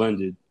specifically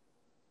blended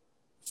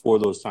for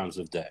those times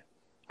of day.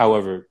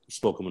 However,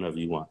 smoke them whenever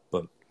you want.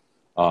 But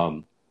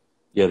the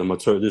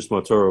Maturo, this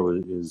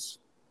Maturo is,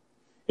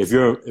 if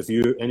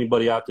you're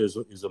anybody out there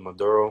is a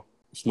Maduro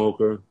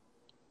smoker,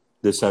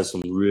 this has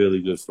some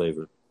really good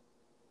flavor.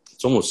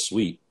 It's almost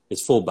sweet.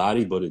 It's full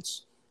body, but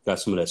it's got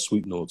some of that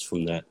sweet notes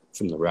from the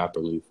wrapper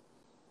leaf,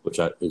 which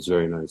is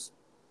very nice.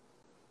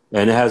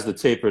 And it has the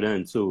tapered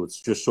end too.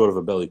 It's just sort of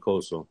a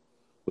bellicoso,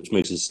 which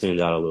makes it stand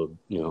out a little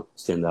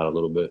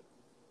bit.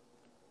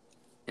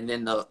 And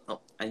then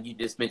and you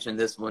just mentioned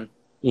this one.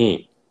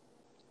 I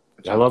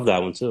love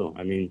that one too.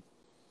 I mean,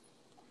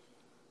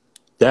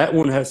 that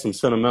one has some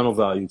sentimental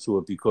value to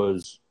it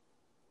because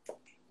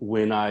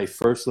when I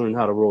first learned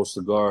how to roll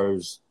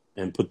cigars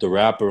and put the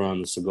wrapper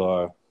on the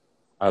cigar,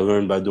 I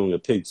learned by doing a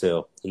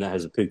pigtail, and that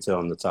has a pigtail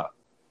on the top.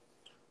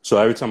 So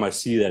every time I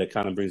see that, it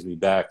kind of brings me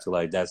back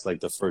to that's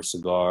the first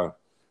cigar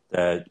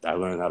that I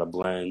learned how to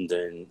blend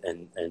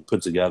and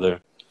put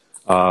together.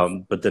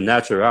 But the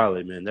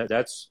Naturale, man,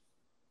 that's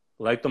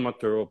like the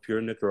Maturo, pure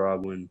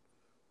Nicaraguan.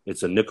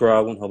 It's a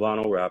Nicaraguan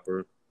Habano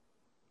wrapper,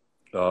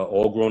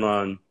 all grown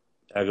on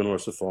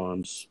Aganorsa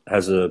farms,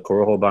 has a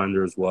Corojo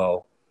binder as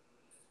well.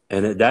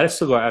 And that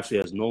cigar actually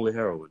has no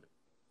Ligero in it.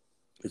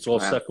 It's all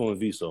Seco and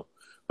Viso.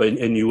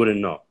 And you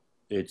wouldn't know.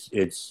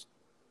 It's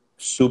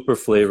super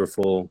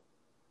flavorful,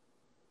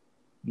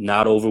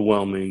 not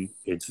overwhelming.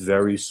 It's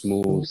very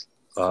smooth.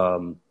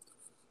 But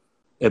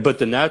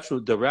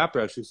the wrapper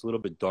actually is a little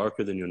bit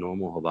darker than your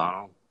normal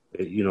Habano.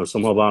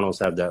 Some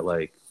Habanos have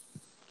that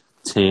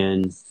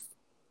tan,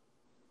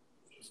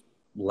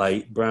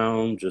 light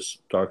brown,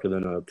 just darker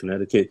than a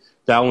Connecticut.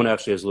 That one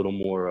actually has a little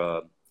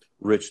more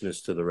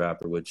richness to the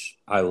wrapper, which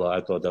I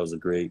thought that was a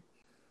great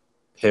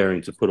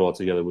pairing to put all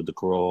together with the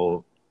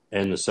Corojo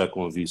and the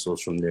Seco and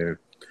Visos from there.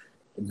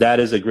 That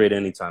is a great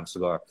anytime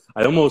cigar.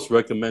 I almost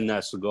recommend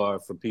that cigar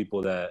for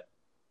people that,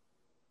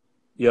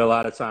 a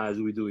lot of times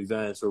we do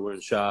events or we're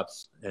in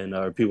shops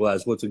and people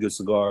ask, what's a good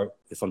cigar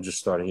if I'm just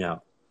starting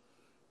out?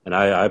 And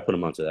I put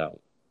them onto that one.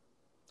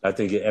 I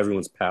think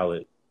everyone's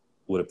palate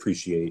would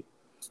appreciate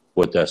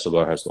what that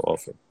cigar has to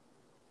offer.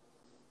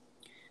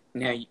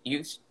 Now,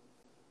 you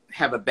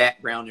have a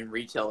background in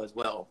retail as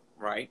well,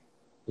 right?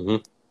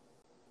 Mm-hmm.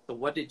 So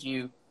what did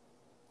you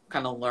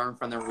kind of learn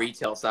from the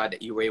retail side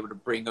that you were able to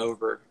bring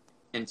over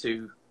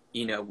into,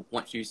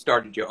 once you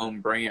started your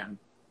own brand?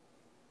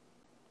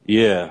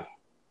 Yeah.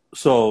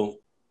 So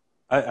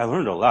I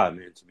learned a lot,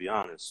 man, to be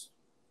honest.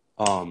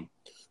 But,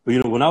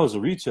 when I was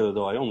a retailer,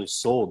 though, I only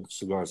sold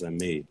cigars I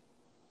made.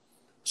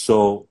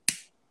 So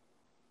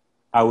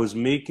I was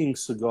making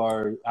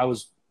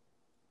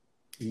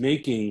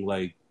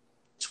like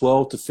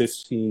 12 to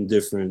 15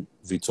 different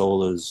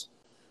vitolas,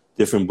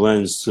 different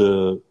blends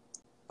to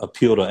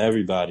appeal to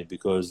everybody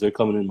because they're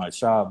coming in my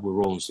shop, we're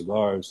rolling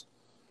cigars.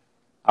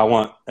 I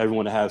want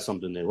everyone to have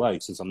something they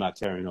like since I'm not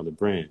carrying other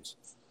brands,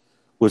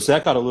 which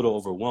that got a little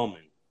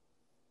overwhelming.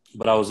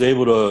 But I was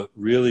able to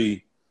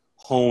really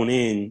hone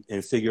in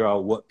and figure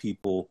out what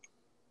people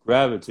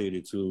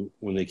gravitated to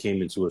when they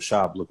came into a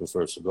shop looking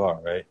for a cigar,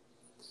 right?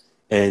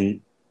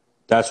 And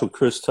that's what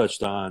Chris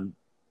touched on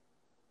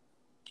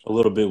a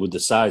little bit with the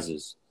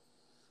sizes.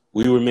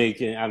 We were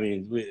making,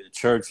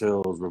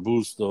 Churchill's,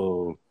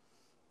 Robusto,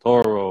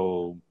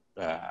 Toro.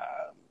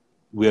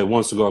 We had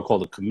one cigar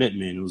called the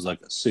Commitment. It was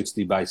like a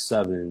 60 by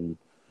 7.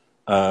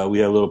 We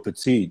had little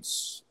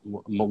petites.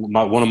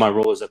 One of my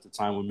rollers at the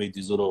time would make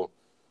these little,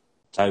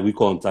 we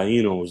call them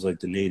Taínos, like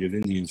the native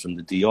Indians from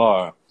the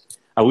DR.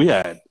 We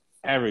had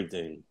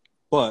everything.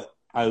 But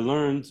I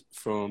learned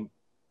from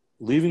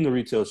leaving the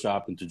retail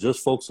shop into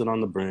just focusing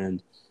on the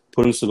brand,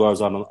 putting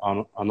cigars on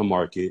the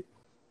market.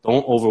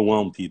 Don't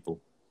overwhelm people.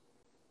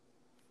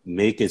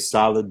 Make a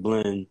solid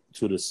blend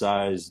to the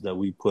size that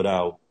we put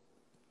out.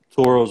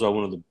 Toros are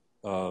one of the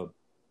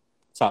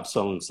top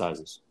selling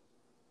sizes.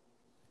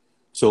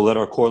 So let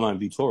our core line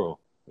be Toro.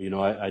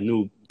 I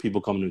knew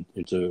people coming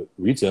into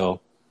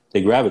retail,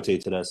 they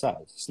gravitate to that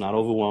size. It's not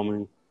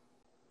overwhelming.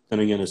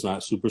 Then again, it's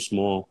not super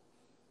small.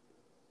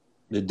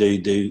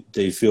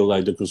 They feel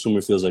like the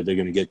consumer feels like they're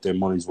going to get their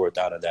money's worth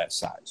out of that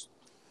size.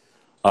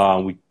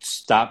 We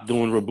stopped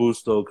doing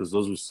Robusto because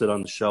those would sit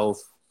on the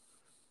shelf.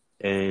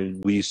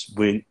 And we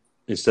went,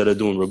 instead of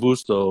doing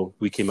Robusto,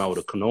 we came out with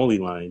a cannoli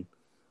line,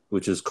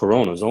 which is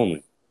Coronas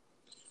only.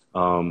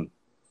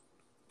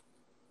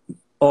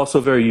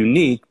 Also very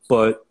unique,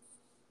 but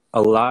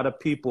a lot of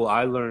people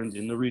I learned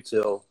in the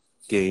retail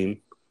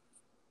game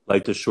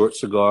like the short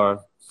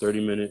cigar,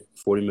 30-minute,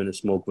 40-minute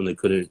smoke when they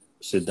couldn't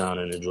sit down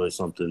and enjoy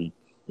something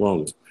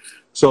longer.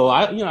 So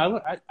I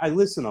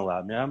listen a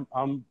lot, man.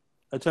 I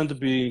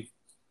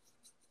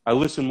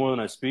listen more than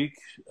I speak.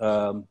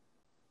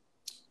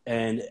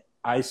 And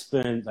I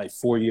spent like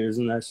 4 years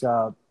in that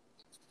shop.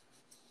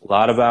 A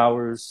lot of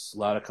hours, a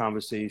lot of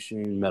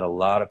conversation, met a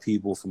lot of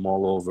people from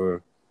all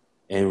over.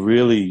 And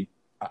really,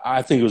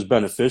 I think it was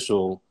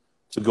beneficial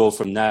to go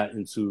from that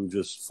into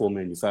just full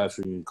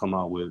manufacturing and come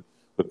out with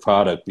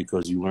product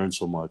because you learn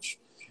so much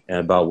and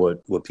about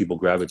what people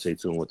gravitate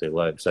to and what they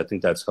like. So I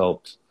think that's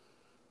helped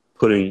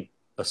putting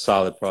a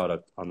solid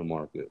product on the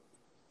market.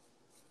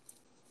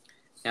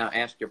 Now, I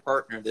asked your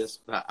partner this,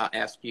 but I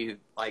asked you,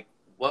 like,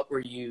 what were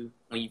you,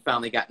 when you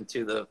finally got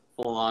into the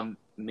full-on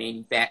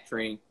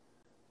manufacturing,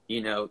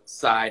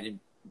 side and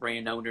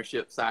brand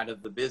ownership side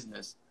of the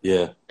business?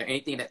 Yeah. Is there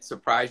anything that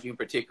surprised you in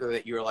particular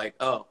that you were like,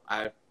 oh,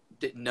 I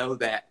didn't know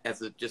that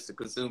as just a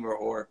consumer,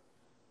 or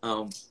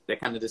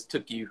that kind of just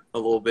took you a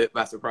little bit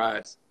by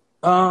surprise?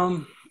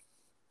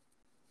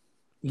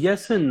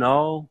 Yes and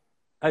no.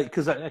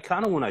 Because I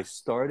kind of, when I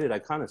started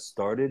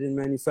in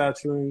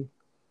manufacturing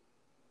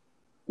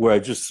where I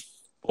just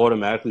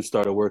automatically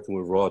started working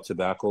with raw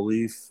tobacco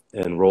leaf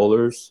and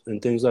rollers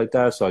and things like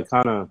that. So I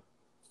kind of,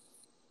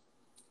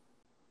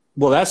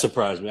 well, that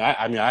surprised me.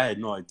 I had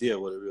no idea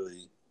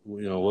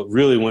what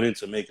really went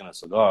into making a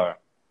cigar.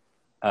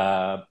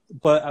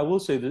 But I will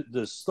say that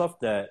the stuff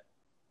that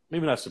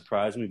maybe not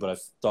surprised me, but I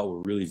thought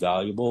were really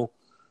valuable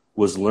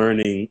was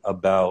learning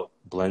about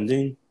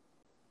blending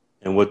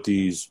and what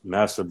these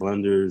master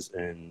blenders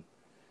and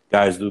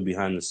guys do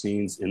behind the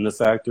scenes in the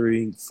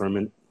factory,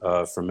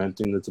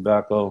 fermenting the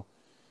tobacco.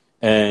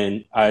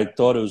 And I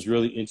thought it was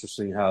really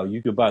interesting how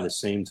you could buy the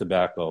same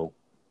tobacco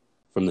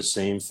from the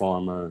same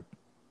farmer,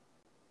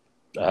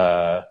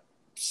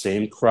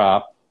 same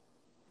crop,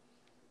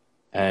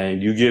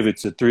 and you give it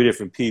to 3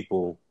 different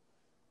people,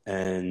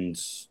 and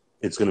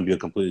it's going to be a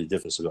completely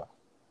different cigar.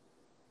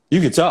 You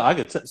can tell. I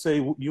could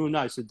say you and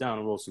I sit down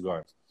and roll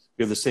cigars.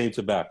 We have the same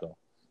tobacco.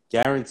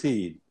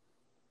 Guaranteed,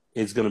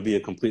 it's going to be a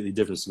completely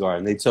different cigar.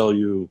 And they tell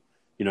you,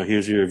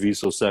 here's your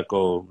Viso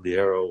Seco,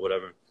 Ligero,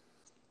 whatever.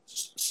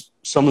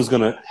 Something's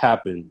going to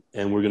happen,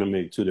 and we're going to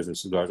make 2 different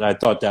cigars. I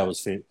thought that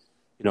was,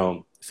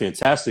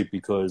 fantastic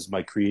because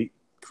my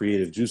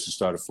creative juices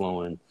started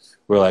flowing.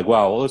 We're like,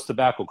 wow, all this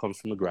tobacco comes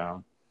from the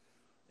ground.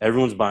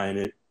 Everyone's buying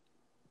it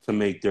to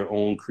make their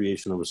own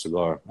creation of a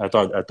cigar. I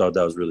thought that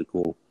was really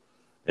cool,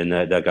 and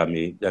that got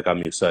me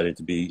excited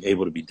to be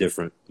able to be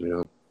different, you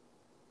know.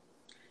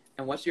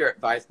 And what's your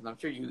advice? Because I'm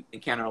sure you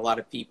encounter a lot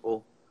of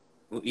people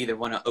who either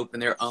want to open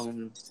their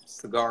own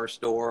cigar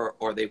store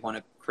or they want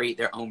to create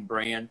their own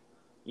brand.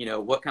 You know,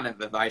 what kind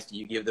of advice do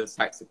you give those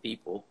types of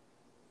people?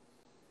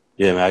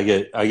 Yeah,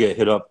 man, I get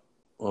hit up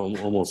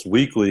almost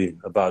weekly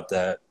about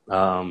that.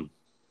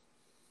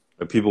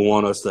 If people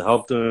want us to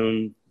help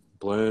them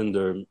blend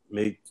or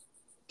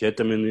get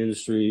them in the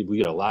industry, we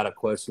get a lot of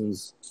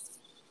questions.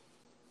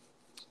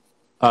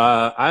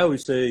 I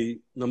always say,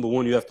 number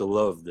one, you have to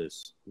love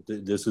this.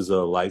 This is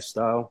a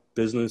lifestyle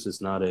business.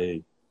 It's not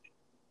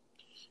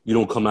you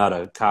don't come out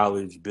of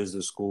college,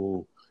 business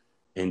school,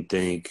 and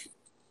think,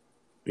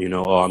 you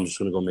know, oh, I'm just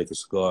going to go make a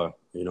cigar.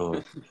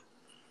 You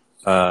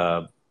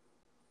know,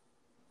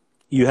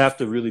 you have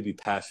to really be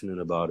passionate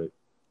about it.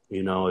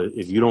 You know,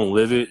 if you don't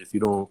live it, if you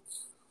don't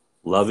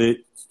love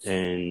it,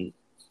 and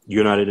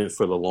you're not in it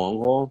for the long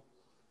haul,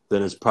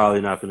 then it's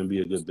probably not going to be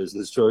a good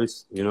business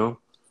choice. You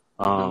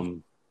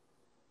know,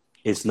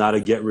 It's not a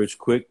get rich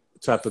quick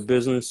type of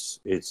business.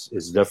 It's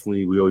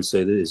definitely, we always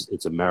say this,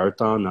 it's a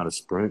marathon, not a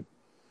sprint.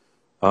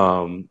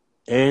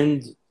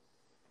 And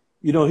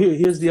you know,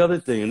 here's the other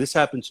thing, and this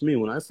happened to me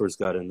when I first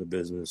got in the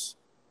business.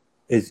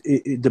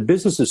 The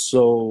business is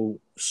so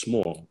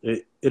small.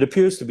 It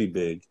appears to be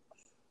big,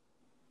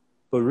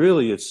 but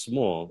really it's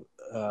small.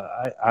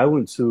 I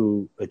went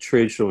to a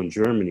trade show in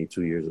Germany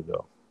 2 years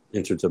ago,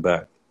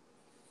 Intertobacco,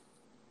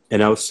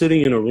 and I was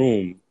sitting in a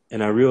room,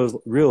 and I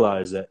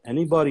realized that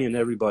anybody and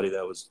everybody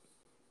that was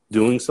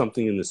doing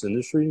something in this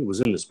industry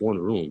was in this one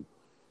room,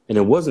 and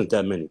it wasn't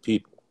that many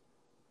people,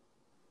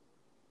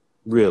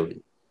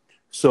 really.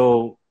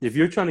 So if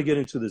you're trying to get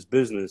into this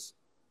business,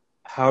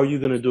 how are you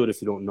going to do it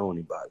if you don't know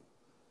anybody?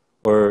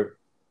 Or,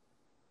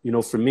 you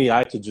know, for me, I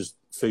had to just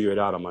figure it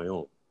out on my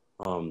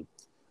own.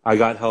 I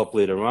got help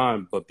later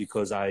on, but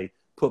because I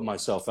put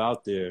myself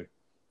out there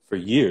for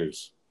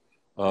years,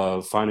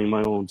 finding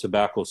my own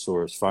tobacco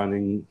source,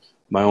 finding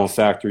my own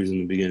factories in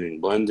the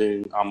beginning,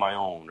 blending on my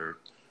own or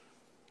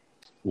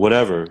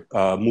whatever,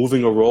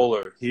 moving a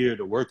roller here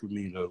to work with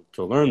me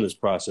to learn this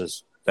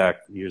process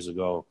back years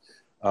ago.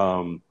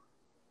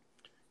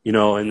 You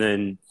know, and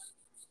then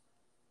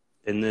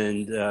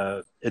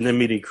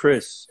meeting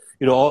Chris,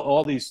 you know,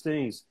 all these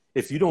things.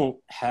 If you don't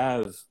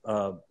have,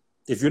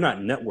 if you're not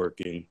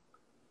networking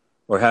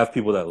or have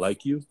people that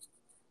like you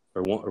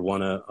or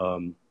want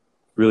to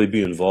really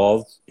be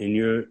involved in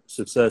your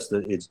success,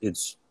 that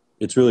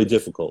it's really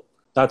difficult.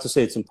 Not to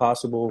say it's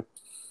impossible,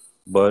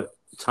 but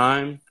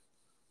time,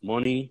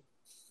 money,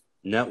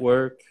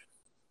 network,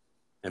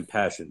 and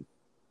passion.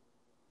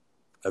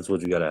 That's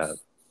what you got to have.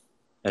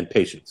 And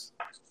patience.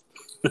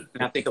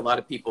 And I think a lot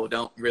of people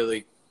don't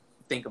really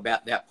think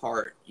about that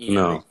part. You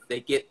know,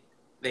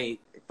 they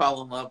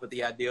fall in love with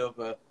the idea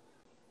of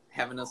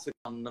having us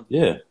on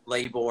the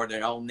label or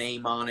their own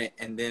name on it,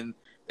 and then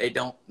they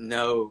don't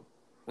know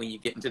when you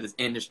get into this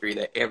industry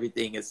that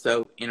everything is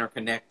so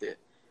interconnected.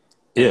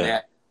 And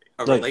that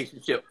a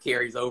relationship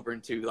carries over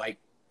into, like,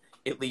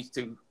 it leads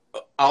to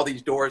all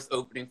these doors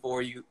opening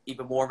for you,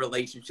 even more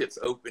relationships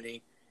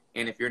opening.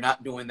 And if you're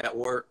not doing that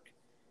work,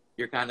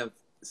 you're kind of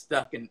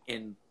stuck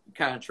in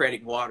kind of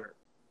treading water.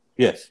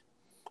 Yes,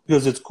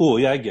 because it's cool.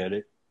 Yeah, I get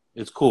it.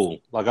 It's cool.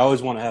 Like, I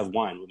always want to have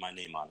wine with my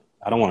name on it.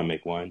 I don't want to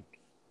make wine,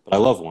 but I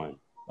love wine.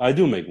 I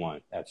do make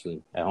wine,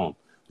 actually, at home.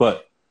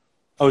 But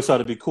I always thought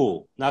it'd be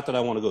cool. Not that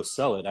I want to go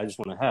sell it. I just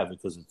want to have it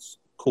because it's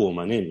cool.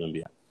 My name's going to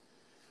be on it.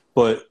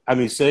 But, I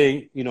mean,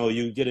 say, you know,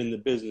 you get in the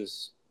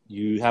business,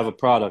 you have a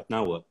product,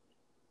 now what?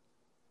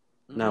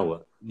 Mm-hmm. Now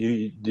what?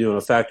 You know,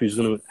 the factory's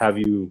going to have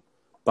you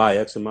buy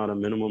X amount of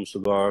minimum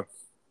cigar,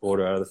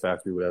 order out of the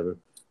factory, whatever.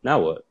 Now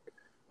what?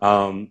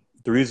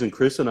 The reason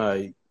Chris and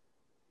I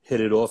hit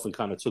it off and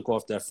kind of took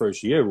off that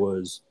first year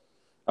was,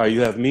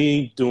 you have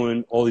me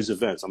doing all these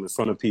events. I'm in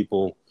front of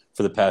people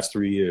for the past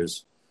 3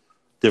 years,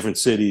 different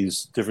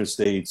cities, different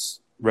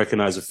states,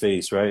 recognize a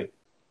face, right?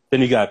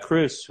 Then you got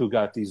Chris, who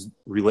got these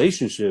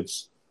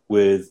relationships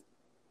with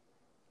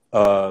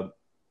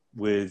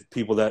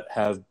people that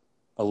have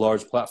a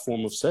large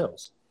platform of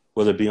sales,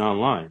 whether it be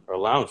online or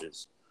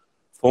lounges,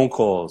 phone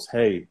calls.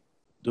 Hey,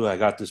 dude, I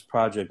got this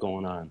project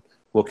going on.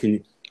 What can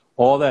you?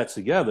 All that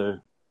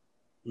together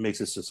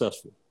makes it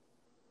successful.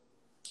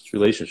 It's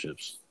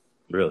relationships,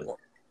 really.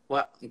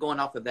 Well, going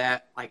off of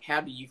that, like,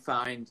 how do you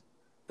find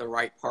the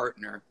right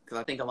partner? Because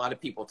I think a lot of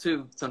people,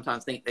 too,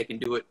 sometimes think they can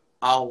do it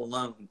all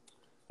alone.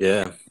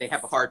 Yeah. They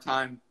have a hard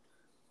time,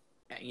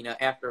 you know,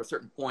 after a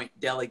certain point,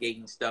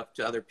 delegating stuff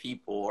to other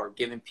people or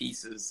giving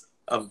pieces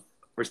of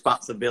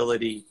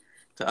responsibility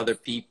to other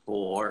people.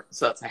 Or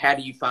so how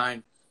do you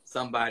find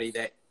somebody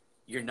that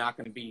you're not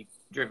going to be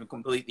driven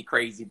completely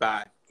crazy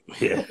by?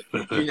 Yeah.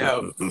 You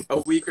know, a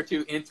week or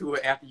two into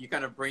it, after you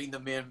kind of bring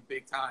them in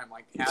big time,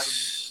 like,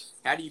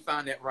 how do you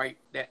find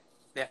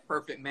that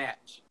perfect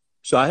match?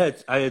 So I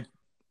had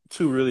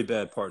two really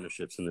bad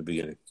partnerships in the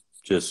beginning.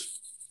 just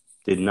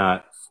did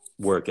not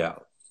work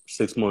out.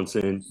 6 months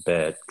in,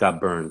 bad, got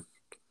burned.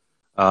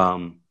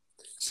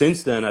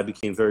 Since then, I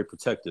became very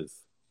protective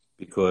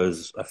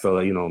because I felt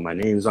like, my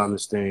name's on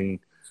this thing.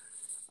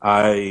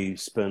 I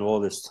spent all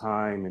this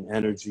time and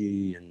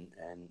energy and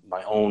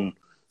my own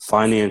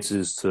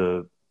finances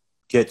to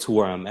get to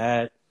where I'm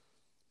at.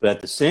 But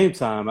at the same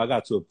time, I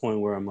got to a point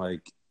where I'm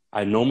like,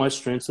 I know my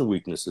strengths and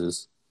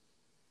weaknesses.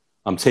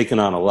 I'm taking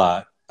on a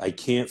lot. I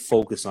can't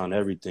focus on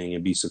everything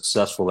and be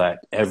successful at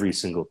every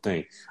single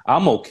thing.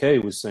 I'm okay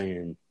with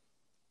saying,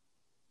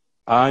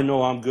 I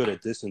know I'm good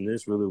at this and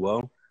this really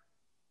well.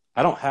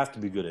 I don't have to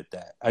be good at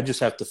that. I just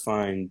have to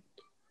find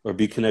or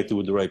be connected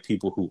with the right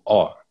people who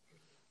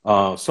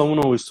are. Someone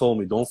always told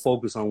me, don't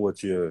focus on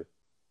what you're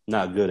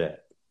not good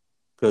at.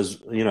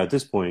 Because, at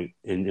this point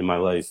in my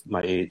life,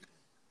 my age,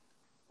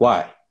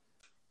 why?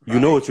 You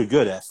know what you're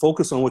good at.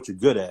 Focus on what you're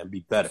good at and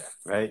be better,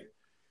 right?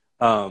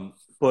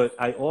 But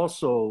I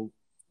also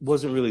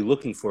wasn't really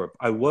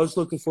I was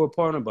looking for a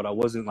partner, but I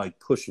wasn't like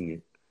pushing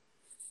it.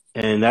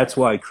 And that's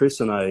why Chris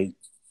and I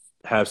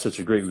have such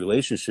a great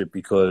relationship,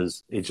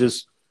 because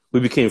we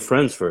became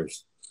friends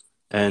first.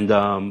 And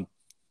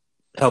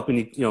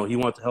helping, he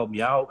wanted to help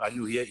me out. I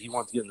knew he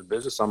wanted to get in the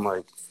business. I'm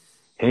like,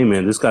 hey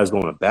man, this guy's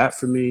going to bat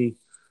for me.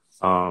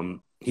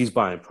 He's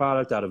buying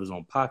product out of his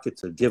own pocket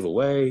to give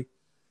away.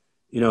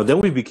 Then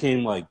we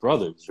became like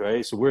brothers,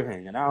 right? So we're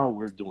hanging out,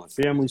 we're doing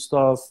family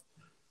stuff,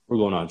 we're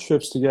going on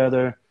trips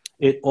together.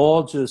 It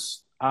all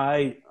just,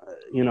 like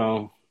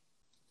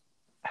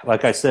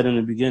I said in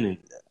the beginning,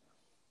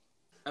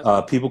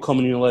 people come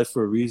in your life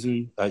for a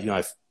reason.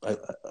 I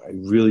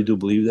really do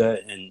believe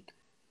that. And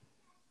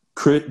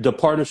the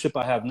partnership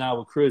I have now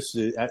with Chris,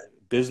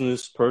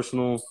 business,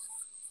 personal,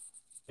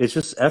 it's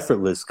just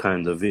effortless,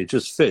 kind of. It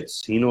just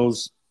fits. He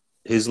knows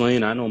his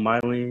lane, I know my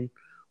lane.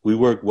 We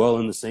work well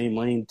in the same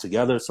lane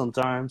together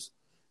sometimes,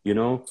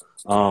 and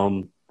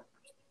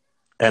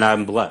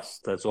I'm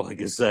blessed. That's all I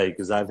can say,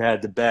 because I've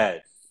had the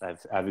bad.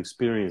 I've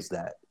experienced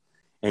that.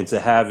 And to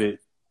have it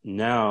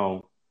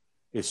now,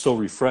 it's so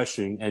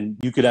refreshing. And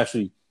you could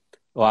actually,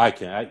 I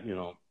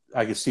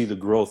can see the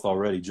growth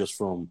already just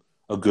from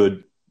a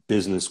good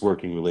business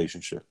working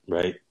relationship,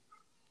 right?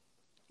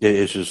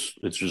 It's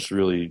just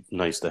really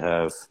nice to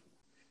have.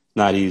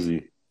 Not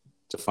easy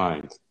to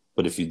find,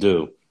 but if you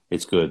do,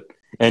 it's good.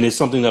 And it's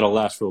something that'll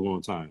last for a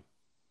long time.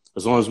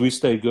 As long as we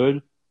stay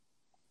good,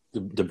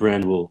 the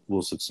brand will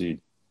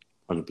succeed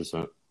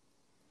 100%.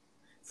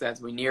 So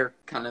as we near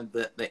kind of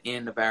the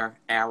end of our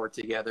hour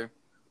together,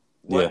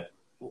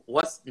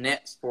 what's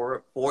next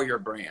for your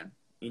brand?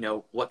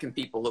 What can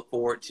people look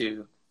forward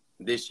to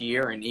this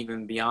year and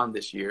even beyond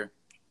this year?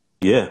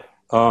 Yeah.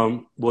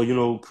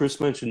 Well,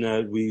 Chris mentioned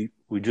that we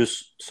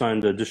just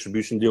signed a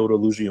distribution deal with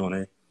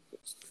Illusione.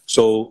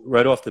 So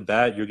right off the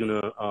bat,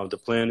 the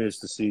plan is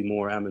to see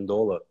more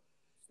Amendola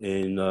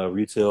in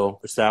retail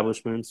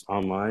establishments,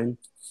 online,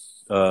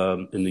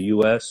 in the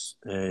U.S.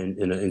 and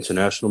in an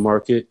international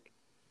market.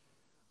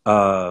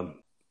 The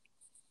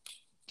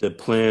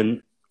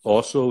plan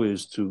also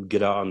is to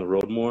get out on the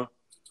road more,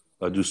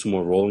 do some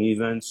more rolling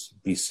events,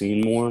 be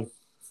seen more.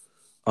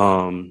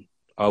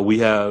 We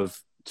have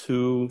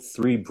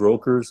 2-3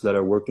 brokers that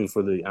are working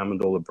for the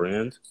Amendola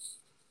brand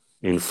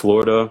in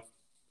Florida,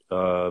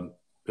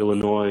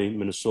 Illinois,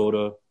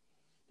 Minnesota,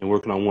 and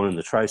working on one in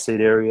the tri-state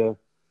area.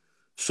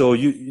 So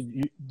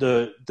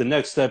the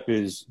next step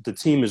is the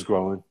team is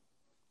growing.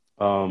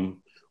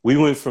 We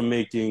went from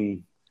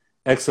making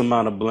X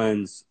amount of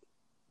blends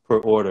per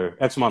order,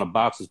 X amount of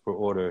boxes per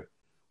order.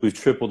 We've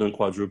tripled and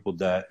quadrupled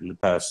that in the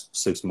past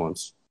 6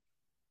 months.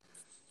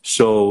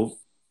 So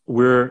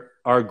we're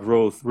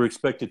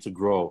expected to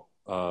grow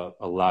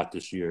a lot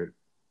this year.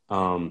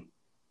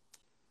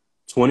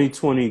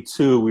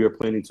 2022, we are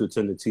planning to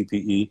attend the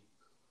TPE.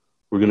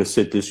 We're going to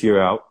sit this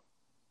year out.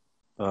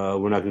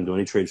 We're not going to do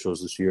any trade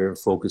shows this year.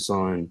 Focus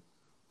on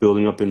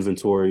building up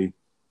inventory,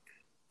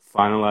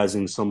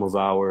 finalizing some of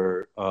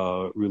our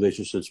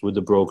relationships with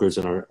the brokers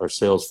and our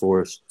sales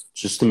force,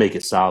 just to make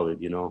it solid,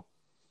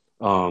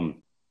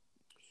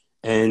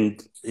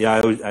 And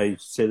I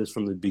say this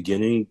from the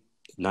beginning,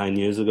 9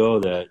 years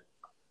ago, that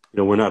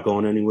we're not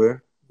going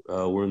anywhere.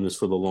 We're in this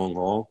for the long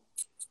haul.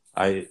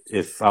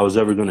 If I was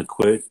ever going to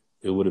quit,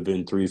 it would have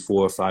been 3,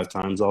 4, 5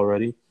 times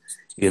already.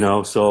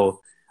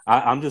 So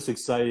I'm just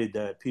excited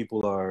that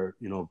people are,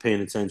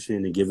 paying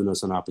attention and giving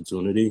us an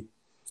opportunity,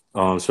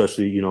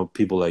 especially,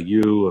 people like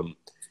you,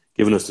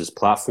 giving us this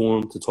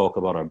platform to talk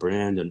about our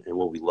brand and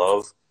what we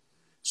love.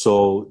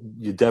 So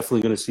you're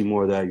definitely going to see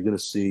more of that. You're going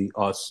to see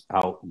us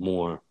out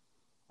more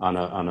on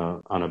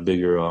a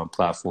bigger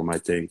platform, I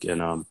think. And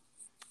I'm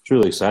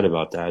really excited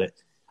about that.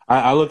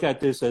 I look at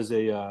this as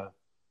a,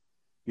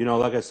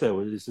 like I said,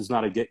 this is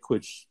not a get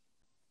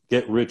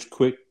rich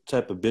quick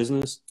type of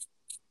business.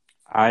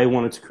 I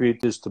wanted to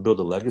create this to build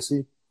a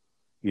legacy,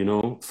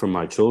 for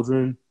my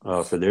children,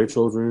 for their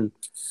children.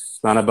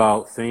 It's not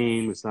about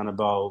fame. It's not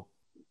about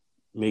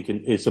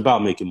it's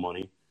about making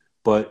money,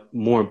 but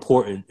more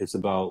important, it's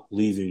about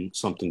leaving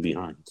something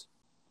behind.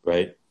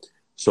 Right.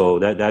 So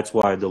that's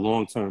why the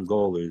long-term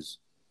goal is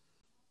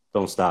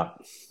don't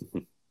stop.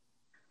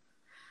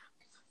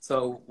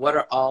 So what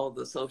are all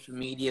the social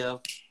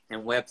media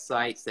and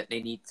websites that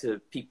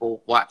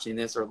people watching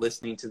this or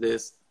listening to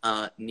this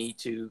need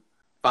to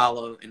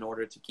follow in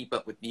order to keep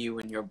up with you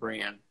and your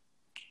brand?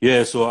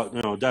 Yeah,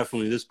 so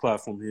definitely this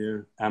platform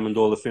here,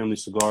 Amendola Family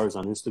Cigars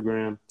on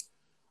Instagram,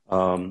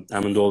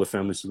 Amendola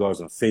Family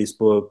Cigars on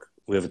Facebook.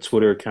 We have a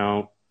Twitter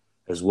account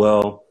as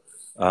well.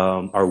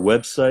 Our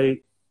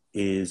website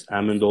is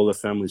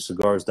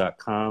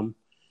amendolafamilycigars.com.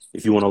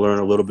 If you want to learn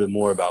a little bit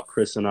more about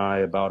Chris and I,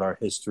 about our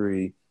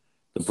history,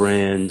 the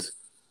brand,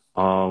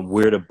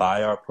 where to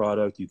buy our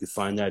product, you can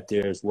find that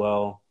there as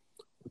well.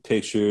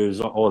 Pictures,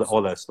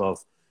 all that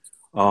stuff.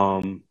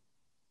 And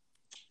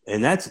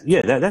that's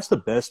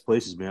the best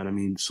places, man. I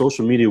mean,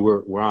 social media,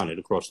 we're on it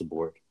across the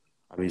board.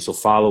 I mean, so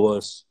follow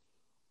us,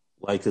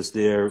 like us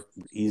there,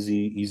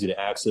 easy to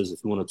access.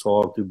 If you want to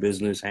talk, do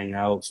business, hang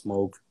out,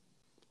 smoke,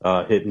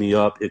 hit me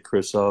up, hit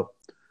Chris up,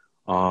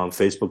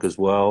 Facebook as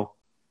well.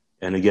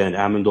 And again,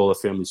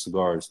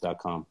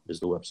 amendolafamilycigars.com is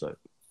the website.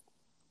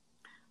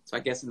 So I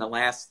guess in the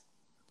last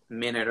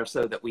minute or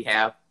so that we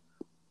have,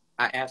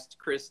 I asked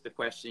Chris the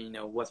question,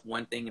 what's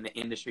one thing in the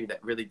industry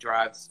that really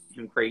drives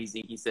him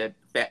crazy? He said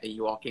the fact that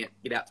you all can't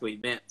get out to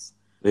events.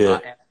 Yeah. So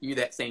I asked you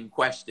that same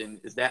question.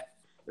 Is that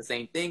the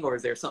same thing, or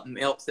is there something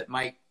else that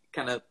might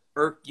kind of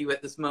irk you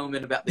at this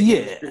moment about the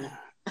industry?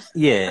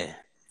 Yeah.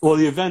 Well,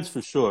 the events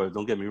for sure.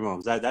 Don't get me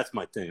wrong. That's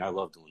my thing. I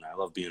love doing that. I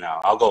love being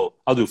out.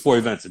 I'll do 4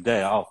 events a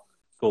day. I'll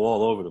go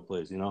all over the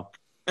place,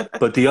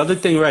 But the other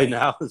thing right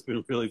now that's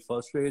been really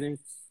frustrating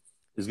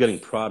is getting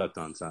product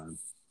on time.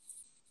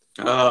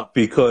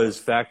 Because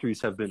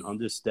factories have been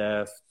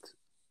understaffed.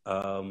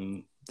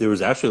 There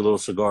was actually a little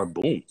cigar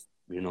boom,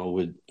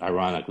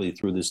 ironically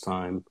through this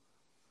time,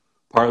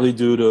 partly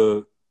due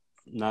to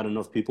not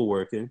enough people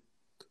working,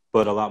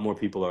 but a lot more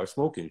people are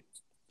smoking.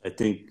 I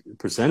think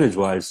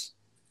percentage-wise,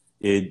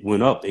 it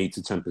went up 8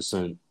 to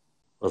 10%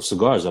 of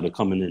cigars that are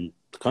coming in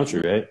the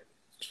country, right?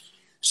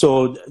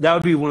 So that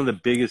would be one of the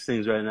biggest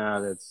things right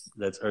now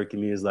that's irking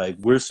me is like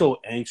we're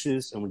so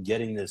anxious and we're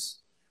getting this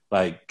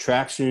like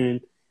traction,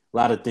 a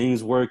lot of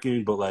things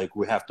working, but like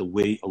we have to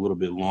wait a little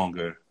bit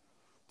longer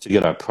to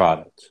get our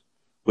product,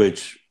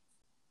 which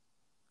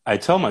I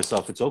tell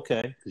myself it's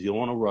okay because you don't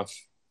want to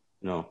rush.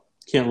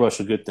 Can't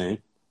rush a good thing,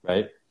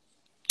 right?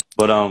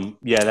 But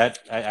that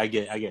I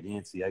get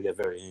antsy. I get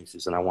very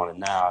anxious, and I want it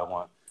now. I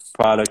want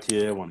product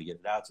here. I want to get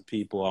it out to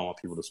people. I want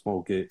people to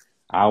smoke it.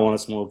 I want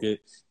to smoke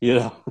it.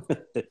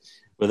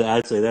 But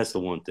I'd say that's the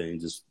one thing: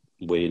 just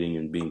waiting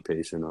and being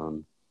patient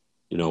on,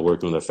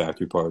 working with our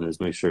factory partners,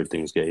 make sure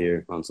things get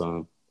here on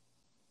time.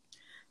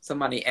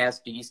 Somebody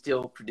asked, do you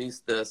still produce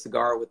the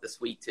cigar with the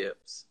sweet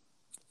tips?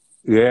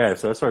 Yeah,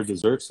 so that's our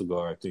dessert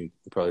cigar, I think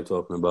you're probably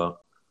talking about.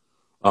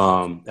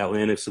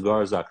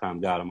 AtlanticCigars.com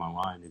got them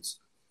online.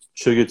 It's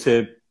sugar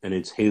tip, and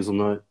it's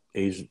hazelnut,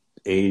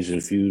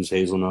 age-infused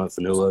hazelnut,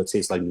 vanilla. It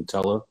tastes like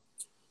Nutella.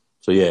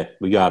 So, yeah,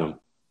 we got them.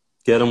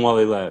 Get them while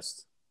they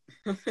last.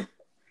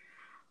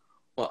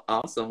 Well,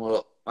 awesome.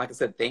 Well, like I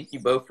said, thank you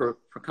both for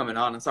coming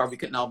on. I'm sorry we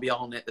couldn't all be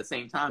on at the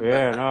same time.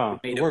 Yeah, no,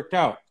 it worked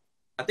out.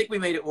 I think we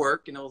made it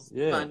work, and it was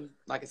fun.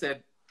 Like I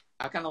said,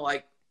 I kind of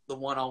like the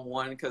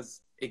one-on-one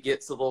because it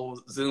gets a little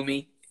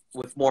zoomy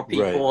with more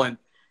people, right.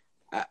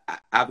 And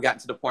I've gotten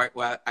to the point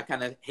where I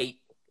kind of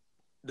hate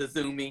the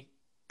zoomy.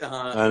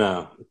 I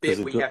know. Bit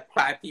where you have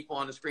 5 people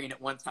on the screen at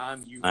one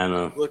time. I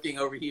know. Looking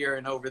over here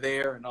and over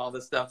there and all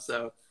this stuff.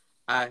 So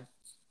I'm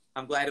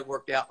glad it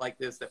worked out like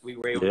this, that we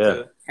were able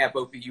to have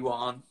both of you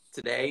on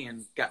today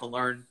and got to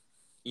learn,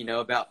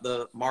 about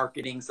the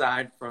marketing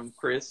side from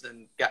Chris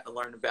and got to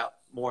learn about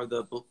more of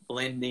the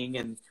blending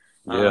and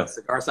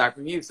cigar side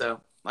from you. So,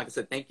 like I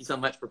said, thank you so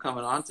much for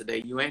coming on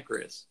today, you and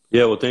Chris.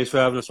 Yeah, well, thanks for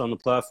having us on the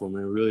platform,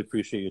 man. We really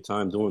appreciate your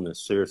time doing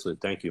this. Seriously,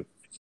 thank you.